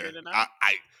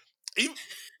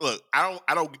 Look. I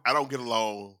don't get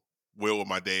along well with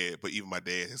my dad, but even my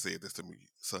dad has said this to me,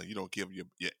 son. You don't give your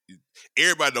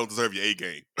everybody don't deserve your A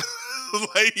game.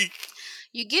 Like,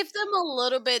 you give them a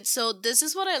little bit. So this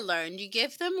is what I learned. You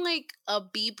give them like a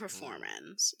B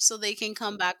performance, so they can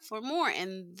come back for more,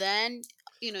 and then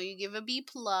you give a B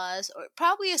plus or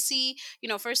probably a C.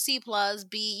 First C plus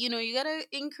B. You gotta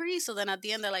increase. So then at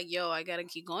the end they're like, "Yo, I gotta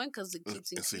keep going because it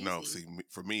keeps increasing."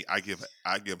 For me, I give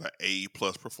an A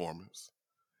plus performance,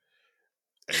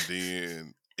 and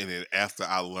then after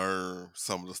I learn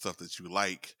some of the stuff that you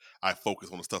like, I focus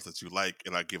on the stuff that you like,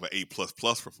 and I give an A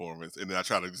plus performance, and then I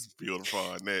try to just build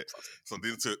upon that. So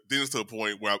then it's to a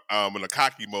point where I'm in a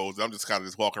cocky mode. I'm just kind of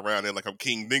just walking around there like I'm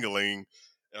King Dingaling.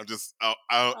 And I'm just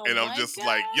I'm just God.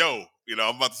 Like, yo,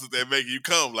 I'm about to sit there making you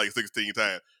come like 16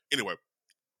 times. Anyway,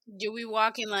 do we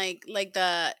walking like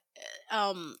the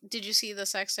did you see the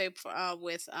sex tape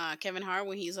with Kevin Hart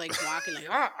when he's like walking like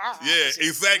yeah,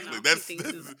 exactly. That's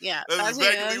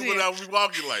exactly what I'll be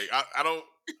walking like. I don't.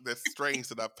 That's strange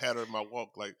that I pattern my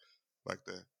walk like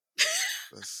that.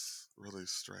 That's really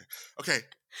strange. Okay,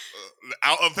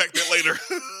 I'll unpack that later.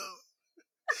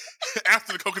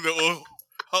 After the coconut oil,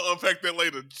 I'll unpack that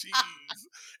later. Jeez.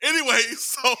 Anyway,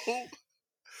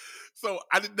 so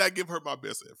I did not give her my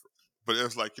best effort, but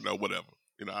it's like whatever.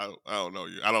 I don't know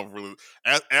you. I don't really.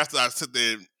 After I sit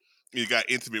there and got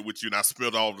intimate with you and I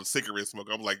spilled all the cigarette smoke,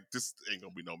 I'm like, this ain't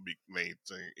gonna be no big main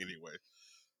thing anyway.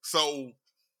 So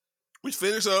we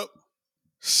finished up.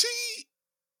 She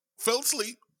fell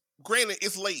asleep. Granted,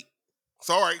 it's late.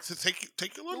 So all right, so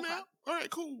take your little Okay. nap. All right,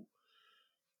 cool.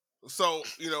 So,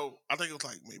 I think it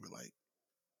was maybe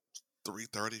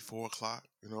 3:30, 4 o'clock.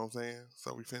 You know what I'm saying?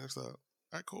 So we finished up. All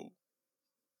right, cool.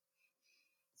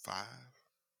 5,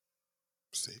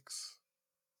 6,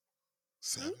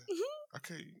 7. Mm-hmm.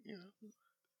 Okay,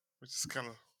 we just kind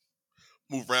of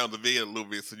move around the bed a little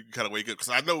bit so you can kind of wake up. Because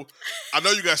I know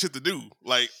you got shit to do.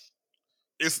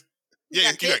 It's You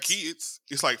got you got kids.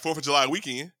 It's 4th of July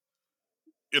weekend.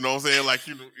 You know what I'm saying?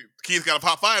 Kids got to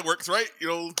pop fireworks, right?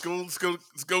 Let's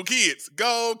go kids.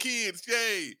 Go kids,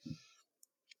 yay.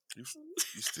 You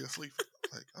still sleeping.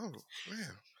 Oh,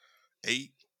 man.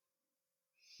 8,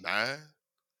 9.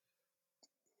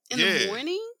 In the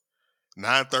morning?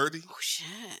 9:30. Oh,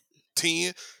 shit.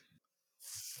 10.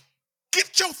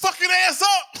 Get your fucking ass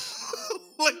up!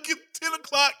 It's 10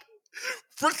 o'clock.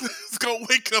 Brooklyn's gonna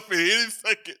wake up in any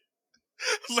second.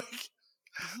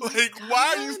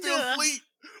 Why are you still asleep?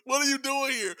 What are you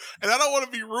doing here? And I don't want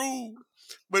to be rude,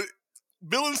 but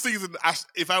billing season,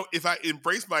 if I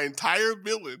embraced my entire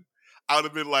billing, I would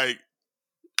have been like,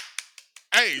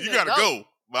 hey, you gotta go.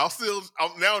 But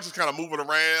I'm now just kind of moving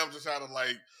around, just trying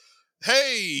to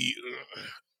hey,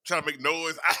 trying to make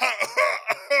noise.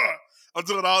 I'm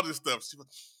doing all this stuff. She's like,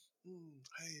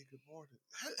 hey, good morning.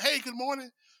 Hey, good morning.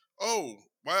 Oh,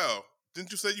 wow.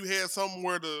 Didn't you say you had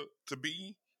somewhere to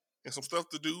be and some stuff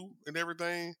to do and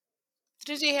everything?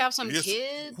 Did you have some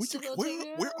kids?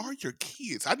 Where are your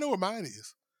kids? I know where mine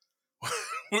is.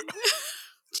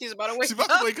 She's about to wake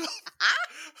up.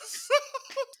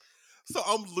 So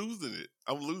I'm losing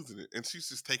it. And she's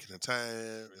just taking her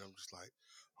time. And I'm just like,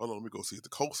 hold on, let me go see if the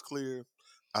coast's clear.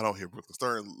 I don't hear Brooklyn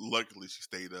Stern. Luckily, she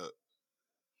stayed up.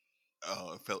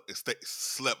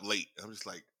 Slept late. I'm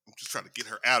just trying to get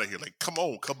her out of here. Come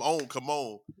on. Oh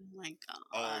my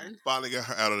God. Finally got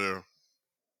her out of there.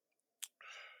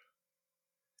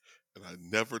 And I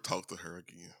never talked to her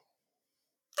again.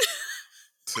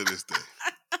 To this day.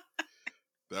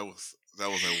 That was a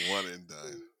one and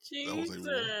done. Jesus.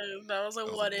 That was a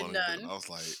one and done. I was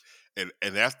like, and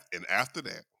after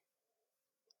that,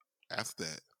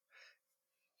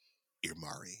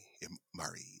 Mari.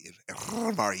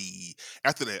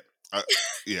 After that, I'm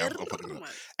fucking it up.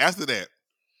 After that,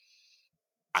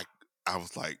 I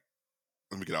was like,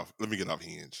 let me get off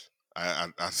Hinge. I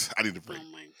need a break.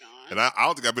 Oh my God. And I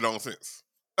don't think I've been on since.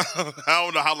 I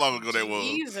don't know how long ago that was.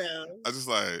 Jesus. I just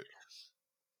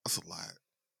that's a lot.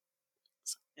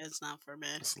 It's not for me.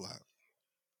 It's a lot.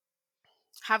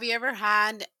 Have you ever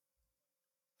had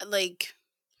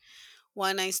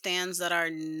one night stands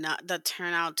that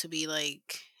turn out to be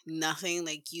nothing?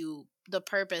 The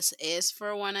purpose is for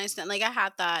a one night stand. I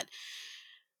had that.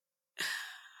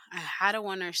 I had a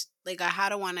one night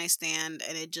stand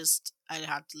and I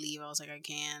had to leave. I was like, I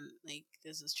can't.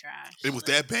 This is trash. It was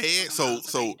that bad. So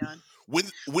when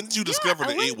did you discover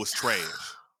that it was trash?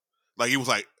 It was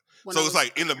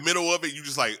in the middle of it. You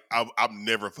just I'm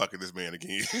never fucking this man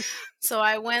again. So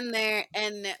I went there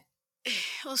and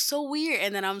it was so weird.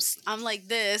 And then I'm like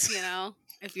this,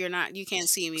 If you're not, you can't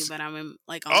see me, but I'm in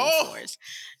on all fours.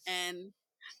 And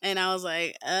I was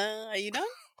like, are you done?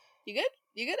 You good?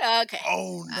 You good? Okay.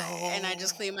 Oh no. And I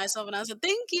just cleaned myself and I said,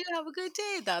 thank you. Have a good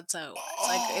day. That's how it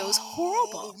was. It was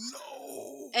horrible.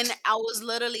 No. And I was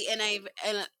literally,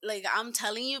 I'm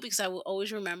telling you because I will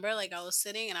always remember, I was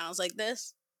sitting and I was like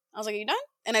this. I was like, are you done?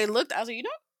 And I looked, I was like, you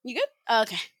done? You good?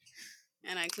 Okay.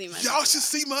 And I cleaned myself. Y'all should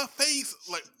see my face.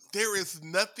 There is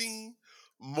nothing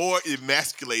more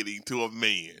emasculating to a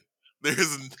man.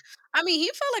 I mean, he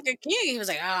felt like a king. He was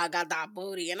like, I got that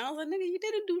booty. And I was like, nigga, you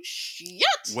didn't do shit.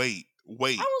 Wait.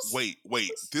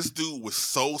 This dude was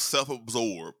so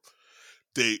self-absorbed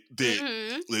that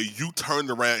you turned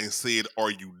around and said,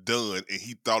 are you done? And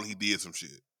he thought he did some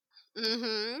shit.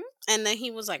 Mm-hmm. And then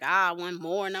he was like, one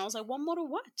more. And I was like, one more to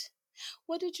what?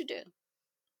 What did you do?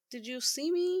 Did you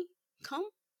see me come?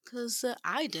 Because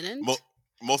I didn't.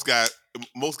 Most guys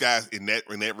in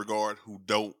that regard who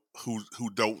don't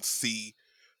see,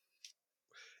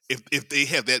 if they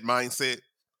have that mindset,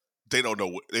 they don't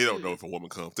know if a woman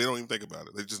comes. They don't even think about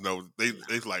it. They just know they're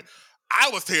like, I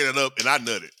was tearing it up and I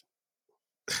nutted.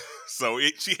 So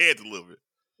she had to live it.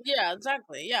 Yeah,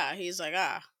 exactly. Yeah, he's like,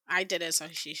 I did it, so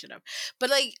she should have.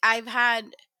 But I've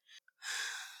had,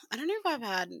 I don't know if I've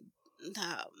had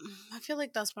that. I feel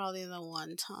like that's probably the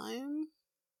one time.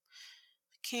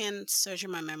 Can't search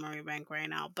in my memory bank right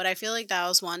now, but I feel like that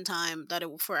was one time that it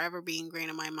will forever be ingrained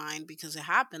in my mind because it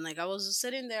happened. I was just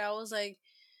sitting there, I was like,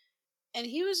 and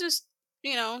he was just,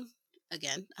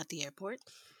 again at the airport.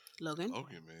 Logan, man,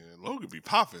 Logan be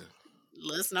popping.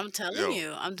 Listen,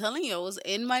 Yo, I'm telling you, I was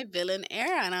in my villain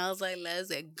era, and I was like,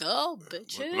 "Let's go,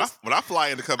 bitches." when I fly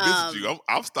in to come visit you, Um,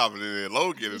 I'm stopping in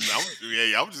Logan, and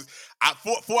I'm just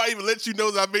before I even let you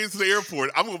know that I made it to the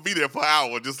airport, I'm gonna be there for an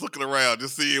hour, just looking around,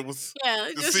 yeah,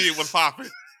 just seeing what's popping.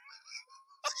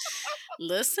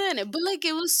 listen, but like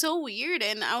it was so weird,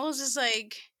 and I was just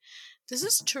like, "This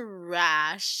is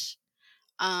trash."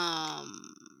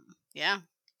 Um, yeah,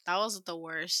 that was the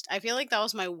worst. I feel like that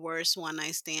was my worst one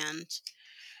night stand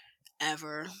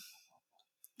ever,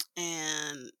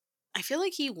 and I feel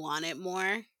like he wanted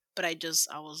more, but I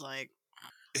was like,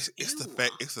 "Ew."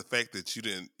 It's the fact that you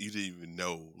didn't even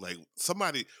know. Like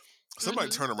somebody Hmm.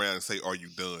 turn around and say, "Are you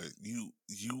done?"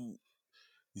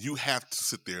 You have to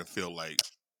sit there and feel like,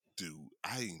 dude,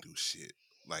 I ain't do shit.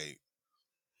 Like,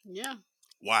 Yeah,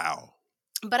 wow.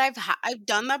 but I've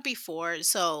done that before,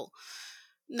 so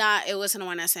not it wasn't a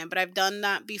one night stand, but I've done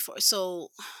that before. So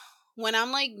when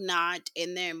I'm like not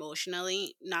in there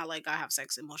emotionally, not like I have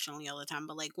sex emotionally all the time,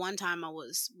 but like one time I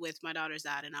was with my daughter's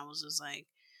dad, and I was just like,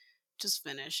 just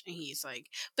finish, and he's like,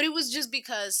 but it was just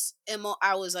because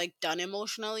I was like done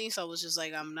emotionally, so I was just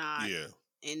like, I'm not Yeah.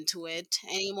 into it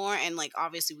anymore, and like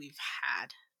obviously we've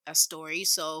had a story,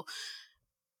 so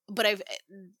but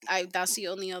I that's the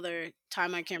only other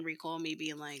time I can recall me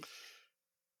being like,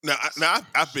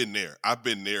 I've been there. I've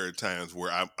been there at times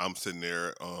where I'm sitting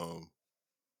there,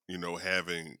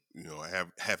 having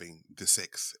having the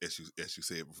sex as you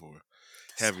said before,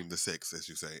 having the sex as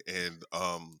you say, and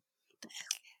I'm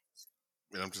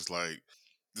just like,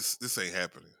 this ain't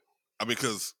happening. I mean,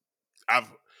 because I've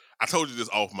I told you this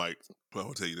off mic, but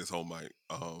I'll tell you this on mic.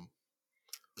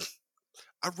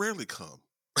 I rarely come,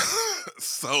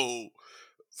 so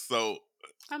so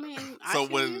I mean, I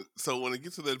feel you. when it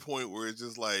gets to that point where it's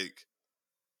just like,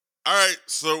 all right,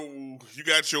 so you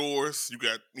got yours, you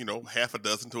got half a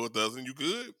dozen to a dozen, you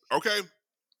good? Okay,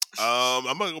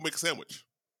 I'm gonna go make a sandwich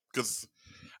because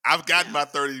I've gotten Yeah, my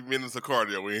 30 minutes of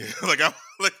cardio in. like I'm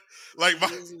like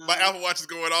he's my not. Apple Watch is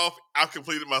going off. I've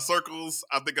completed my circles.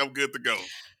 I think I'm good to go.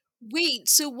 Wait,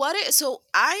 so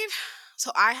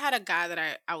so I had a guy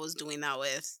that I was doing that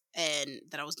with, and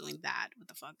that I was doing that. What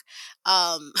the fuck?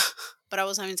 Um, but I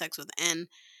was having sex with, and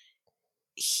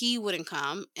he wouldn't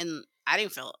come, and I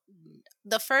didn't feel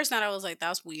the first night I was like,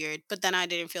 that's weird, but then I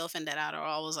didn't feel offended at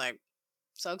all. I was like,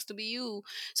 sucks to be you.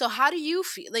 So how do you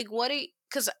feel? Like,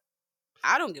 because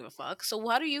I don't give a fuck. So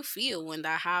how do you feel when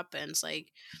that happens?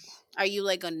 Like, are you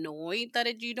like annoyed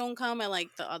that you don't come, and like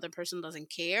the other person doesn't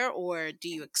care, or do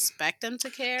you expect them to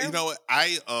You care? know what?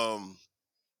 I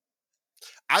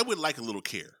would like a little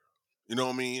care. You know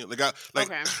what I mean? Like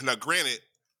Okay. now, granted,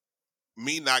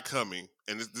 me not coming,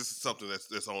 and this is something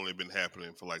that's only been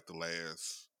happening for like the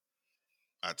last,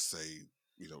 I'd say,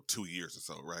 2 years or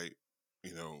so, right?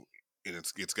 You know, and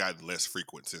it's gotten less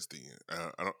frequent since then.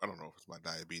 I don't know if it's my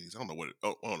diabetes. I don't know I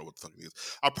don't know what the fuck it is.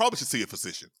 I probably should see a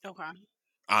physician, Okay.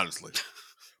 honestly.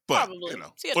 But Probably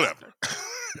see a whatever, doctor.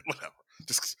 whatever.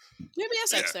 Just Maybe a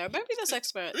yeah, sex therapist. Maybe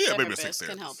the yeah, maybe a sex therapist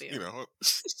can help therapist. you.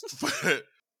 But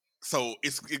so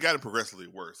it gotten progressively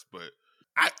worse. But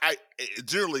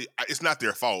generally it's not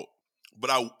their fault. But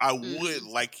I would Hmm.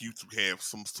 like you to have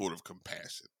some sort of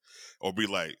compassion, or be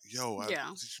like, "Yo, Yeah.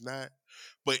 did you not?"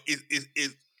 But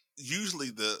it usually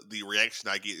the reaction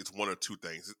I get is one or two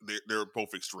things. They're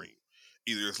both extreme.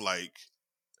 Either it's like,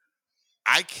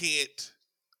 I can't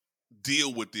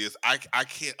deal with this. I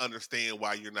can't understand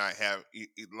why you're not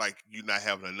like you're not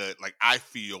having a nut. Like, I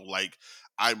feel like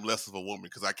I'm less of a woman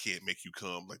because I can't make you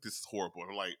come. Like, this is horrible.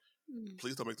 And I'm like,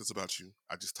 please don't make this about you.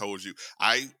 I just told you.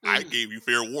 I Mm-hmm. gave you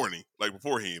fair warning like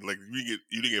beforehand. Like, you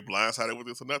didn't get blindsided with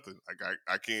this or nothing. Like,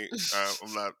 I can't.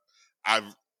 I'm not.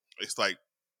 I've. It's like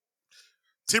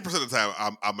 10% of the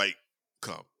time I might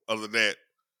come. Other than that,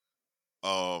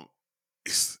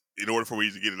 it's in order for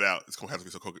me to get it out, it's gonna have to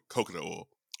be some coconut oil.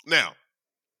 Now,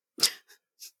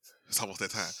 it's almost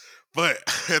that time. But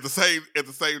at the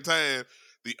same time,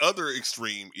 the other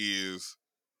extreme is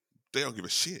they don't give a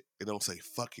shit. They don't say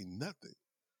fucking nothing.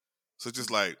 So it's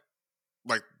just like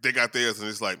they got theirs and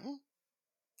it's like,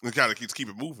 and kind of keep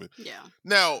it moving. Yeah.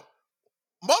 Now,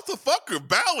 motherfucker,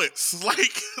 balance. Like,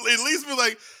 at least be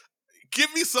like,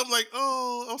 give me something like,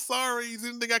 oh, I'm sorry. Is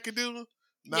there anything I can do?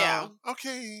 Yeah. No.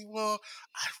 Okay. Well,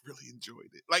 I really enjoyed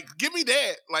it. Like, give me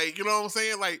that. Like, you know what I'm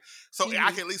saying? Like, so I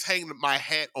Hmm. can at least hang my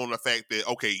hat on the fact that,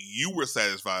 okay, you were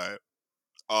satisfied.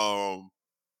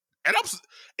 And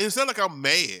it's not like I'm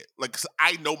mad. Like, 'cause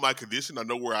I know my condition. I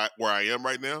know where I am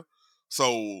right now.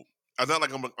 So it's not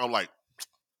like I'm like,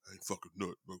 I ain't fucking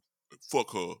nut, bro. Like,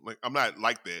 fuck her. I'm not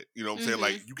like that. You know what I'm saying?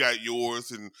 Like, Hmm. you got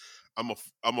yours, and I'm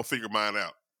a figure mine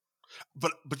out.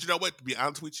 But you know what? To be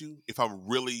honest with you, if I'm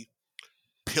really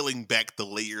peeling back the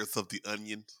layers of the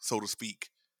onion, so to speak,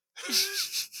 I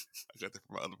got that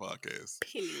from my other podcast.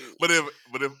 But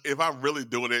if I'm really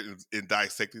doing it and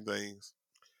dissecting things,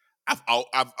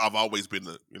 I've always been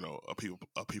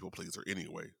a people pleaser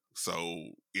anyway. So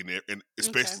in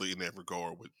especially in that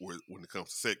regard when it comes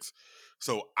to sex,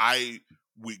 so I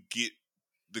would get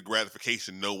the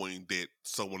gratification knowing that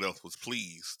someone else was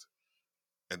pleased,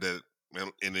 and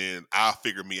then I'll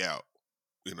figure me out.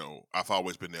 I've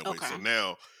always been that way. Okay. So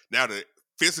now that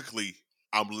physically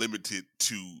I'm limited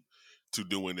to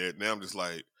doing that, now I'm just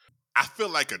like I feel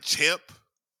like a champ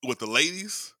with the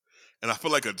ladies, and I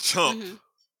feel like a chump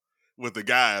with the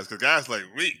guys, because guys like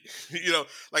me,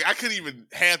 like I couldn't even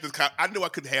have this. I knew I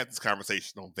couldn't have this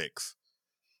conversation on Vex.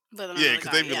 Yeah,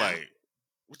 because they'd be like,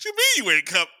 "What you mean you ain't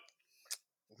come?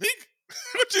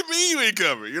 What you mean you ain't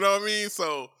covered?" You know what I mean?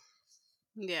 So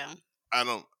yeah, I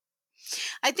don't.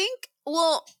 I think.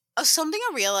 Well, something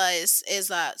I realized is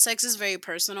that sex is very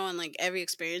personal, and like every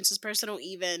experience is personal,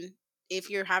 even if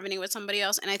you're having it with somebody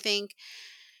else. And I think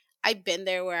I've been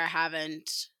there where I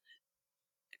haven't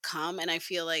come, and I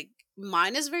feel like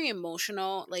mine is very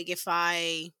emotional. Like if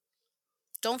I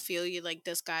don't feel you, like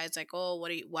this guy is like, oh,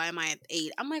 why am I at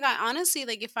 8? I'm like, I honestly,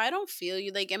 like if I don't feel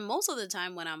you, like, and most of the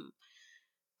time when I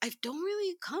don't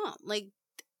really come, like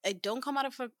I don't come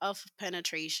out of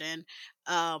penetration.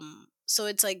 So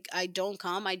it's like I don't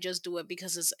come, I just do it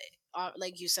because it's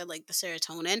like you said, like the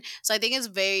serotonin. So I think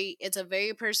it's a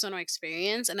very personal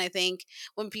experience. And I think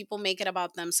when people make it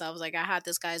about themselves, like I had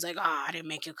this guy's like, oh, I didn't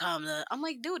make you come, I'm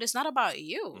like, dude, it's not about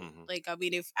you. Like, I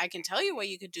mean, if I can tell you what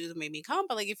you could do to make me come,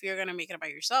 but like if you're gonna make it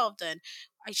about yourself, then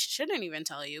I shouldn't even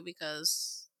tell you,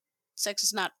 because sex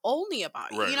is not only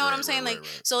about you. You know what I'm saying? Like,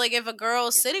 so like if a girl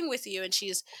is sitting with you and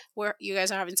she's where you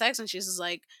guys are having sex and she's just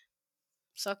like,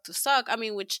 suck to suck. I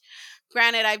mean, which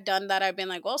granted I've done that. I've been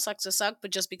like, well, suck to suck,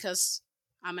 but just because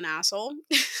I'm an asshole.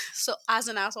 So as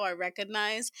an asshole, I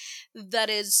recognize that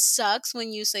it sucks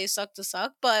when you say suck to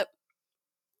suck, but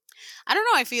I don't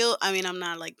know. I mean, I'm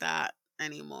not like that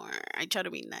anymore. I try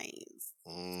to be nice.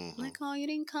 Like, oh, you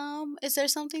didn't come? Is there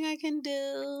something I can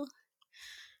do?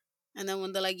 And then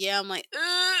when they're like, yeah, I'm like,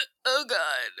 oh God,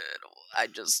 I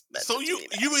just. So you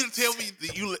mean to tell me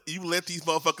that you let these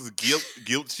motherfuckers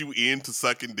guilt you into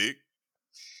sucking dick?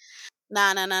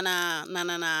 Nah.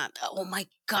 Oh my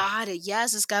God,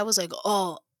 yes. This guy was like,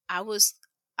 oh, I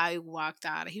walked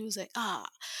out. He was like,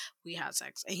 we had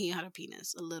sex, and he had a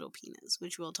little penis,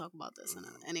 which we'll talk about this.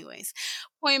 Anyways,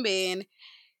 point being,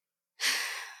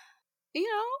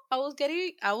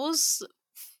 I was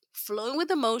flowing with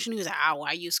emotion. He was like,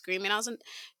 why are you screaming? I was like,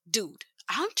 dude,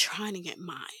 I'm trying to get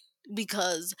mine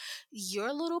because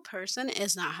your little person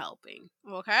is not helping.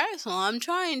 Okay? So I'm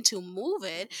trying to move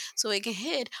it so it can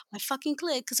hit my fucking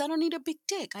clit because I don't need a big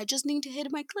dick. I just need to hit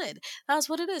my clit. That's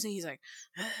what it is. And he's like,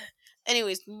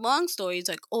 anyways, long story. He's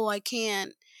like, oh, I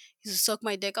can't. He's like, suck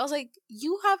my dick. I was like,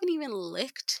 you haven't even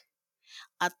licked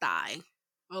a thigh.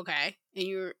 Okay?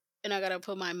 And I gotta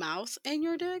put my mouth in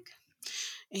your dick?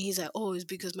 And he's like, oh, it's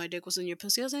because my dick was in your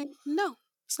pussy. I was like, no,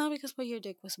 it's not because your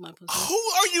dick was in my pussy. Who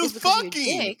are you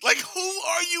fucking? Like, who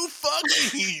are you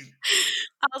fucking?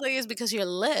 I was like, it's because your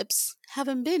lips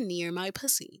haven't been near my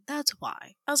pussy. That's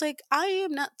why. I was like, I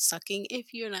am not sucking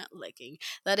if you're not licking.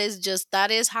 That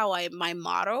is how my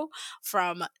motto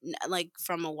from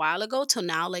a while ago till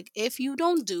now. Like, if you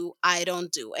don't do, I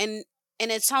don't do. And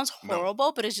it sounds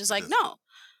horrible, but it's just like, no.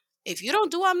 If you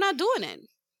don't do, I'm not doing it.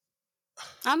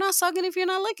 I'm not sucking if you're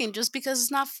not licking, just because it's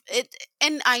not it.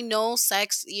 And I know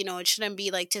sex, it shouldn't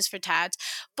be like tis for tats,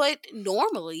 but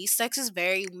normally sex is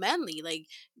very manly. Like,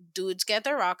 dudes get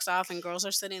their rocks off, and girls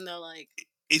are sitting there like,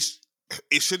 it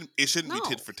shouldn't be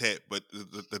tit for tat. But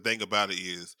the thing about it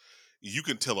is, you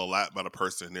can tell a lot about a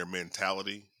person and their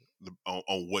mentality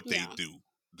on what they do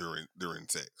during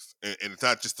sex, and it's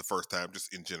not just the first time,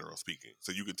 just in general speaking.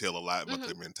 So you can tell a lot about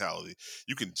their mentality.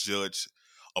 You can judge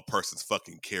a person's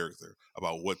fucking character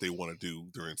about what they want to do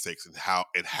during sex and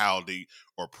how they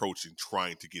are approaching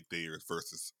trying to get theirs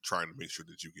versus trying to make sure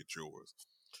that you get yours.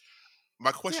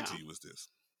 My question to you is this.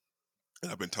 And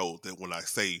I've been told that when I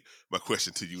say my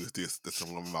question to you is this, that's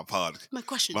from my my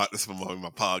question. This is from my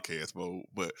podcast mode.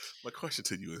 But my question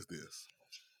to you is this: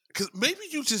 because maybe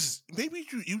you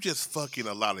just fucking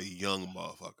a lot of young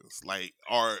motherfuckers,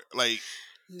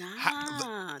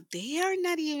 Nah, they are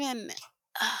not even.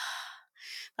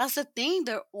 That's the thing.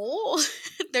 They're old.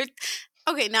 They're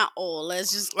okay. Not old.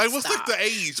 Let's just what's stop. like the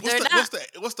age?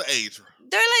 What's the age?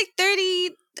 They're like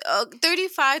 30,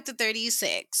 35 to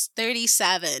 36,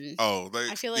 37. Oh,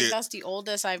 I feel like that's the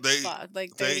oldest I've fucked.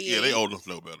 Like 38. They old enough to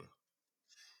know better.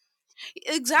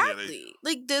 Yeah, they Exactly.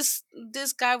 Like this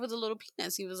guy with a little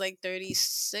penis. He was like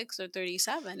 36 or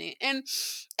 37. And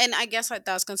I guess like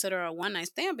that's considered a one night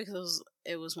stand because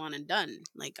it was one and done.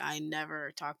 Like I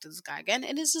never talked to this guy again.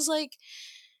 And it's just like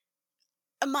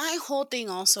my whole thing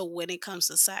also when it comes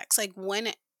to sex, like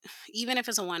even if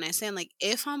it's a one night stand, like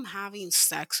if I'm having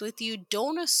sex with you,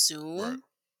 don't right. assume,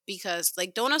 because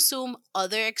like don't assume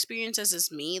other experiences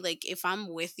is me. Like if I'm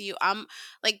with you, I'm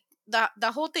like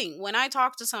the whole thing. When I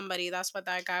talk to somebody, that's what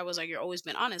that guy was like. You're always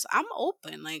been honest. I'm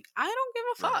open. Like I don't give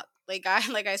a Right. fuck. Like I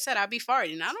like I said, I be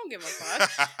farting. I don't give a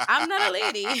fuck. I'm not a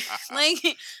lady.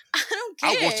 Like I don't I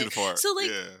want you care. to fart. So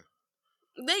Yeah.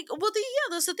 yeah,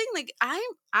 that's the thing. Like I'm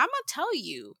gonna tell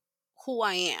you who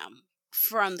I am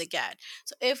from the get.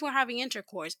 So if we're having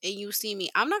intercourse and you see me,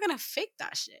 I'm not gonna fake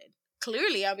that shit.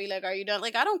 Clearly, I'll be like, "Are you done?"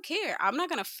 Like I don't care. I'm not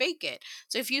gonna fake it.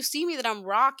 So if you see me that I'm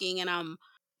rocking and I'm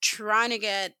trying to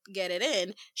get it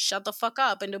in, shut the fuck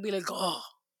up, and they'll be like, "Oh."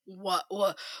 What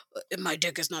my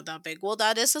dick is not that big. Well,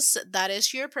 that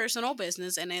is your personal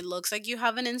business, and it looks like you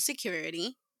have an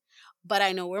insecurity, but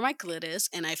I know where my clit is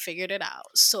and I figured it out.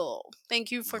 So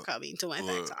thank you for Look, coming to my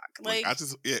look, TikTok. look. Like, I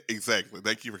just yeah, exactly.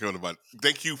 Thank you for coming to my.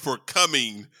 Thank you for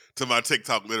coming to my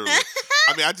TikTok. Literally,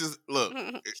 I mean, I just look.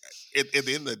 At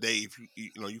the end of the day, if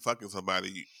you fucking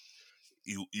somebody,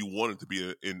 you want it to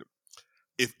be in.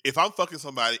 If I'm fucking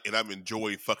somebody and I'm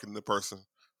enjoying fucking the person,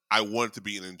 I want it to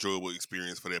be an enjoyable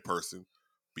experience for that person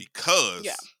yeah,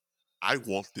 because I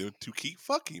want them to keep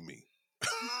fucking me.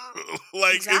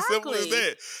 Like it's simple as exactly.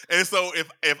 that. And so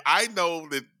if I know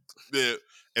that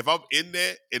if I'm in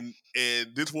that and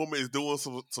this woman is doing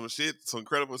some shit, some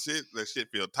incredible shit, that shit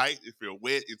feel tight, it feel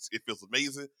wet, it feels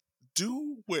amazing.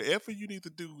 Do whatever you need to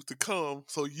do to come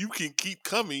so you can keep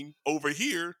coming over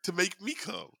here to make me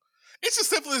come. It's as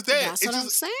simple as that. That's what It's I'm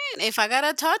just saying. If I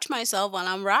gotta touch myself while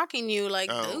I'm rocking you,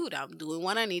 like, oh, dude, I'm doing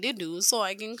what I need to do so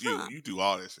I can you come. you do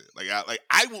all that shit.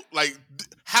 I will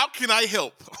how can I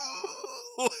help?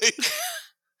 Like,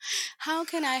 How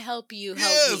can I help you help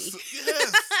me? yes,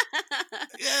 yes,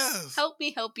 yes. Help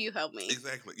me, help you, help me.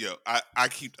 Exactly. Yeah. I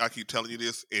keep telling you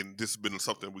this, and this has been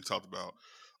something we talked about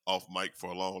off mic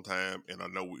for a long time, and I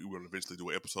know we will eventually do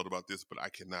an episode about this, but I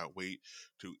cannot wait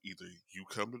to either you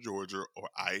come to Georgia or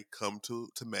I come to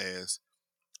Mass,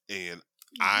 and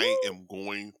I Woo! am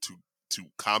going to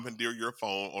commandeer your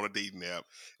phone on a dating app,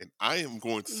 and I am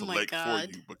going to Oh my select for god.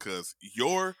 you because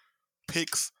your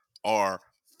picks are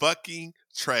fucking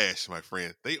trash, my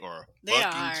friend. They are They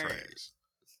fucking are. trash.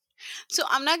 So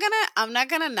I'm not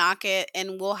gonna knock it,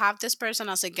 and we'll have this person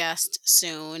as a guest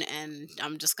soon, and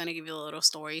I'm just gonna give you a little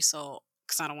story, so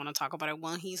because I don't want to talk about it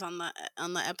when he's on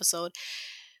the episode.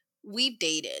 We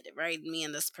dated, right, me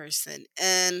and this person,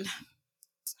 and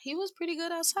he was pretty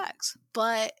good at sex,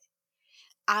 but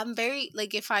I'm very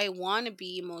like if I want to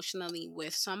be emotionally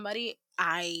with somebody,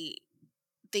 I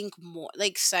think more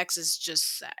like sex is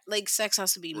just sex. Like sex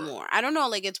has to be Right. more. I don't know,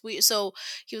 like it's weird. So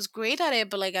he was great at it,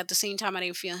 but like at the same time I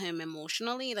didn't feel him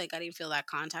emotionally. Like I didn't feel that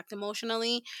contact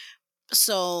emotionally.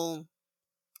 So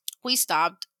we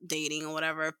stopped dating or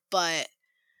whatever, but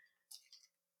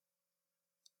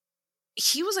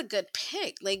he was a good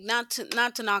pick. Like not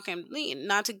to knock him,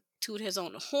 not to toot his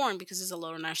own horn because he's a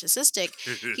little narcissistic.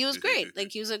 He was great.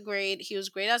 Like he was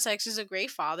great at sex. He's a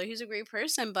great father. He's a great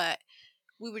person, but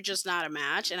we were just not a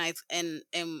match, and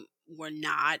we're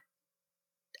not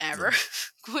Yeah. ever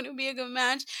going to be a good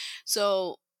match.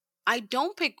 So I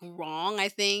don't pick wrong. I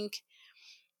think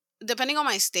depending on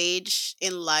my stage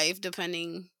in life,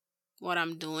 depending what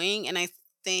I'm doing, and I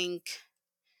think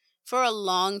for a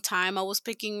long time I was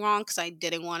picking wrong because I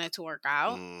didn't want it to work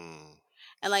out. Mm.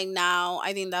 And like now,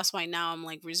 I think that's why now I'm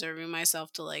like reserving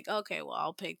myself to like, okay, well,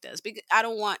 I'll pick this because I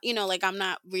don't want, like I'm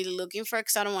not really looking for it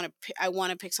because I don't want to. I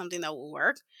want to pick something that will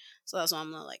work. So that's why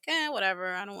I'm like,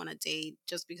 whatever. I don't want to date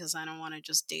just because I don't want to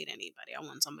just date anybody. I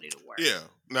want somebody to work. Yeah,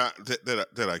 not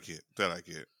that I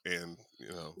get, and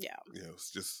Yeah. it's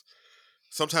just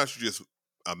sometimes you just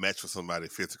a match with somebody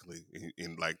physically,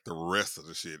 and like the rest of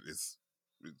the shit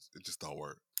it just don't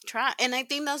work. Try, and I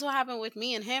think that's what happened with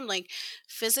me and him. Like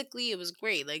physically, it was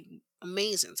great, like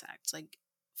amazing sex, like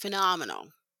phenomenal.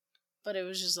 But it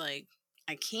was just like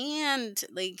I can't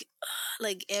like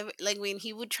when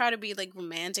he would try to be like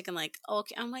romantic and like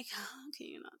okay, I'm like how can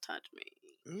you not touch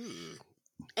me? Ooh.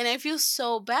 And I feel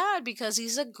so bad because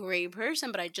he's a great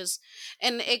person, but I just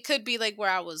and it could be like where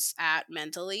I was at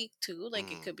mentally too.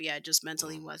 Like it Mm, could be I just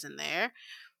mentally mm. wasn't there.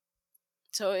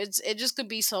 So it just could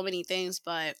be so many things,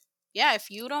 but yeah, if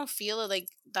you don't feel it, like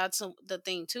that's the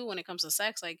thing too when it comes to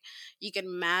sex. Like you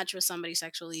can match with somebody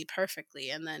sexually perfectly,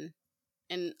 and then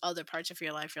in other parts of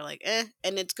your life you're like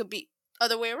and it could be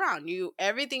other way around.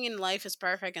 Everything in life is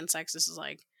perfect, and sex is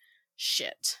like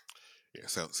shit. Yeah,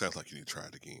 sounds like you need to try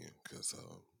it again because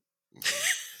I'm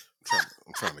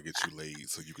trying to get you laid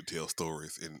so you can tell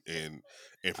stories and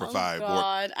provide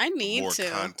more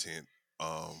content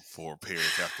for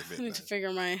parents after midnight. I need to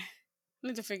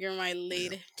figure my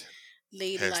laid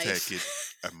life.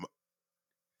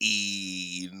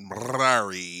 It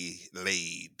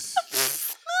laid.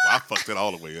 Well, I fucked it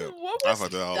all the way up. What was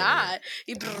that?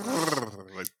 You did.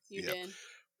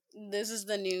 This is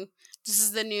the new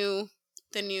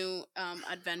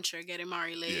adventure, getting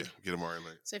Mari laid. Yeah, get Mari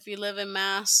laid. So if you live in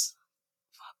Mass,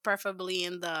 preferably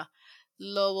in the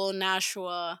Lowell,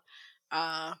 Nashua,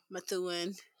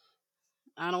 Methuen.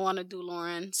 I don't want to do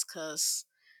Lawrence because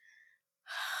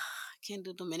I can't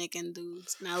do Dominican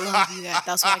dudes. And I love you guys.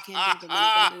 That's why I can't do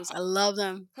Dominican dudes. I love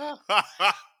them.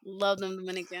 Love them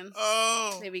Dominicans.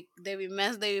 Oh. They be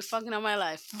fucking up my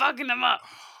life. Fucking them up.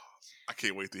 I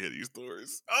can't wait to hear these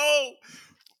stories. Oh.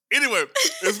 Anyway,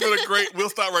 it's been a great, we'll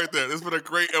stop right there. It's been a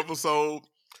great episode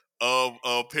of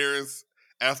Parents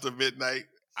After Midnight.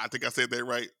 I think I said that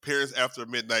right. Parents After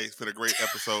Midnight. It's been a great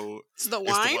episode. It's the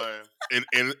wine. And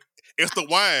it's the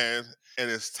wine, and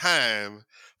it's time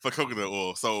for coconut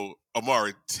oil. So,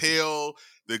 Amari, tell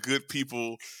the good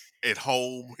people at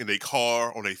home, in their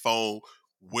car, on their phone,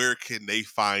 where can they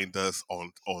find us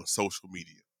on social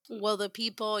media? Well, the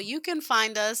people, you can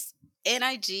find us on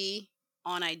IG.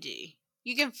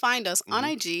 You can find us on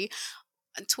IG,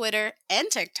 Twitter,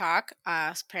 and TikTok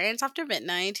as Parents After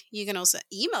Midnight. You can also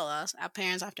email us at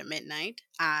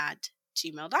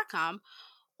parentsaftermidnight@gmail.com.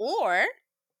 Or,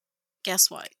 guess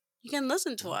what? You can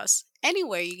listen to us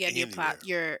anywhere you get your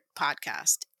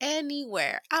podcast.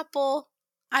 Anywhere. Apple,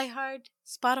 iHeart,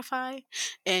 Spotify,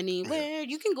 anywhere.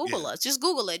 You can Google us. Just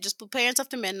Google it. Just put Parents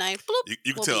After Midnight. Bloop,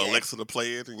 you can tell Alexa to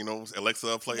play it, and Alexa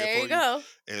will play it for you. There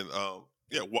you go.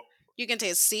 And you can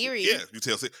tell Siri. Yeah, you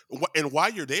tell Siri. And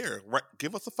while you're there,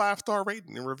 give us a 5-star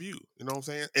rating and review. You know what I'm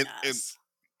saying? And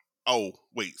oh,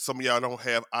 wait, some of y'all don't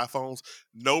have iPhones?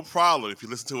 No problem. If you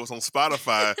listen to us on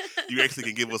Spotify, you actually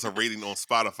can give us a rating on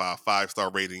Spotify, a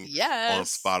 5-star rating on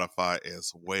Spotify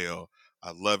as well.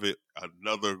 I love it.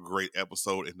 Another great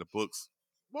episode in the books.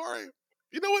 Mari,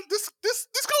 you know what? This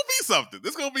gonna be something.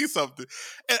 This gonna be something.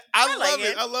 And I love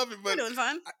it. I love it. But we're doing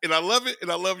fun. And I love it,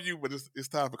 and I love you, but it's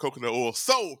time for coconut oil.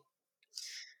 So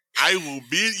I will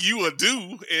bid you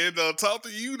adieu and talk to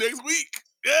you next week.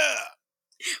 Yeah.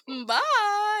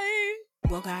 Bye.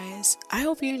 Well, guys, I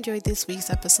hope you enjoyed this week's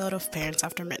episode of Parents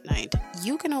After Midnight.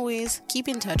 You can always keep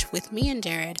in touch with me and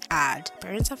Jared at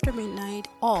Parents After Midnight,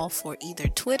 all for either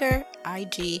Twitter,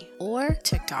 IG, or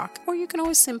TikTok. Or you can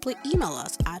always simply email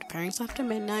us at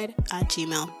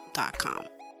parentsaftermidnight@gmail.com.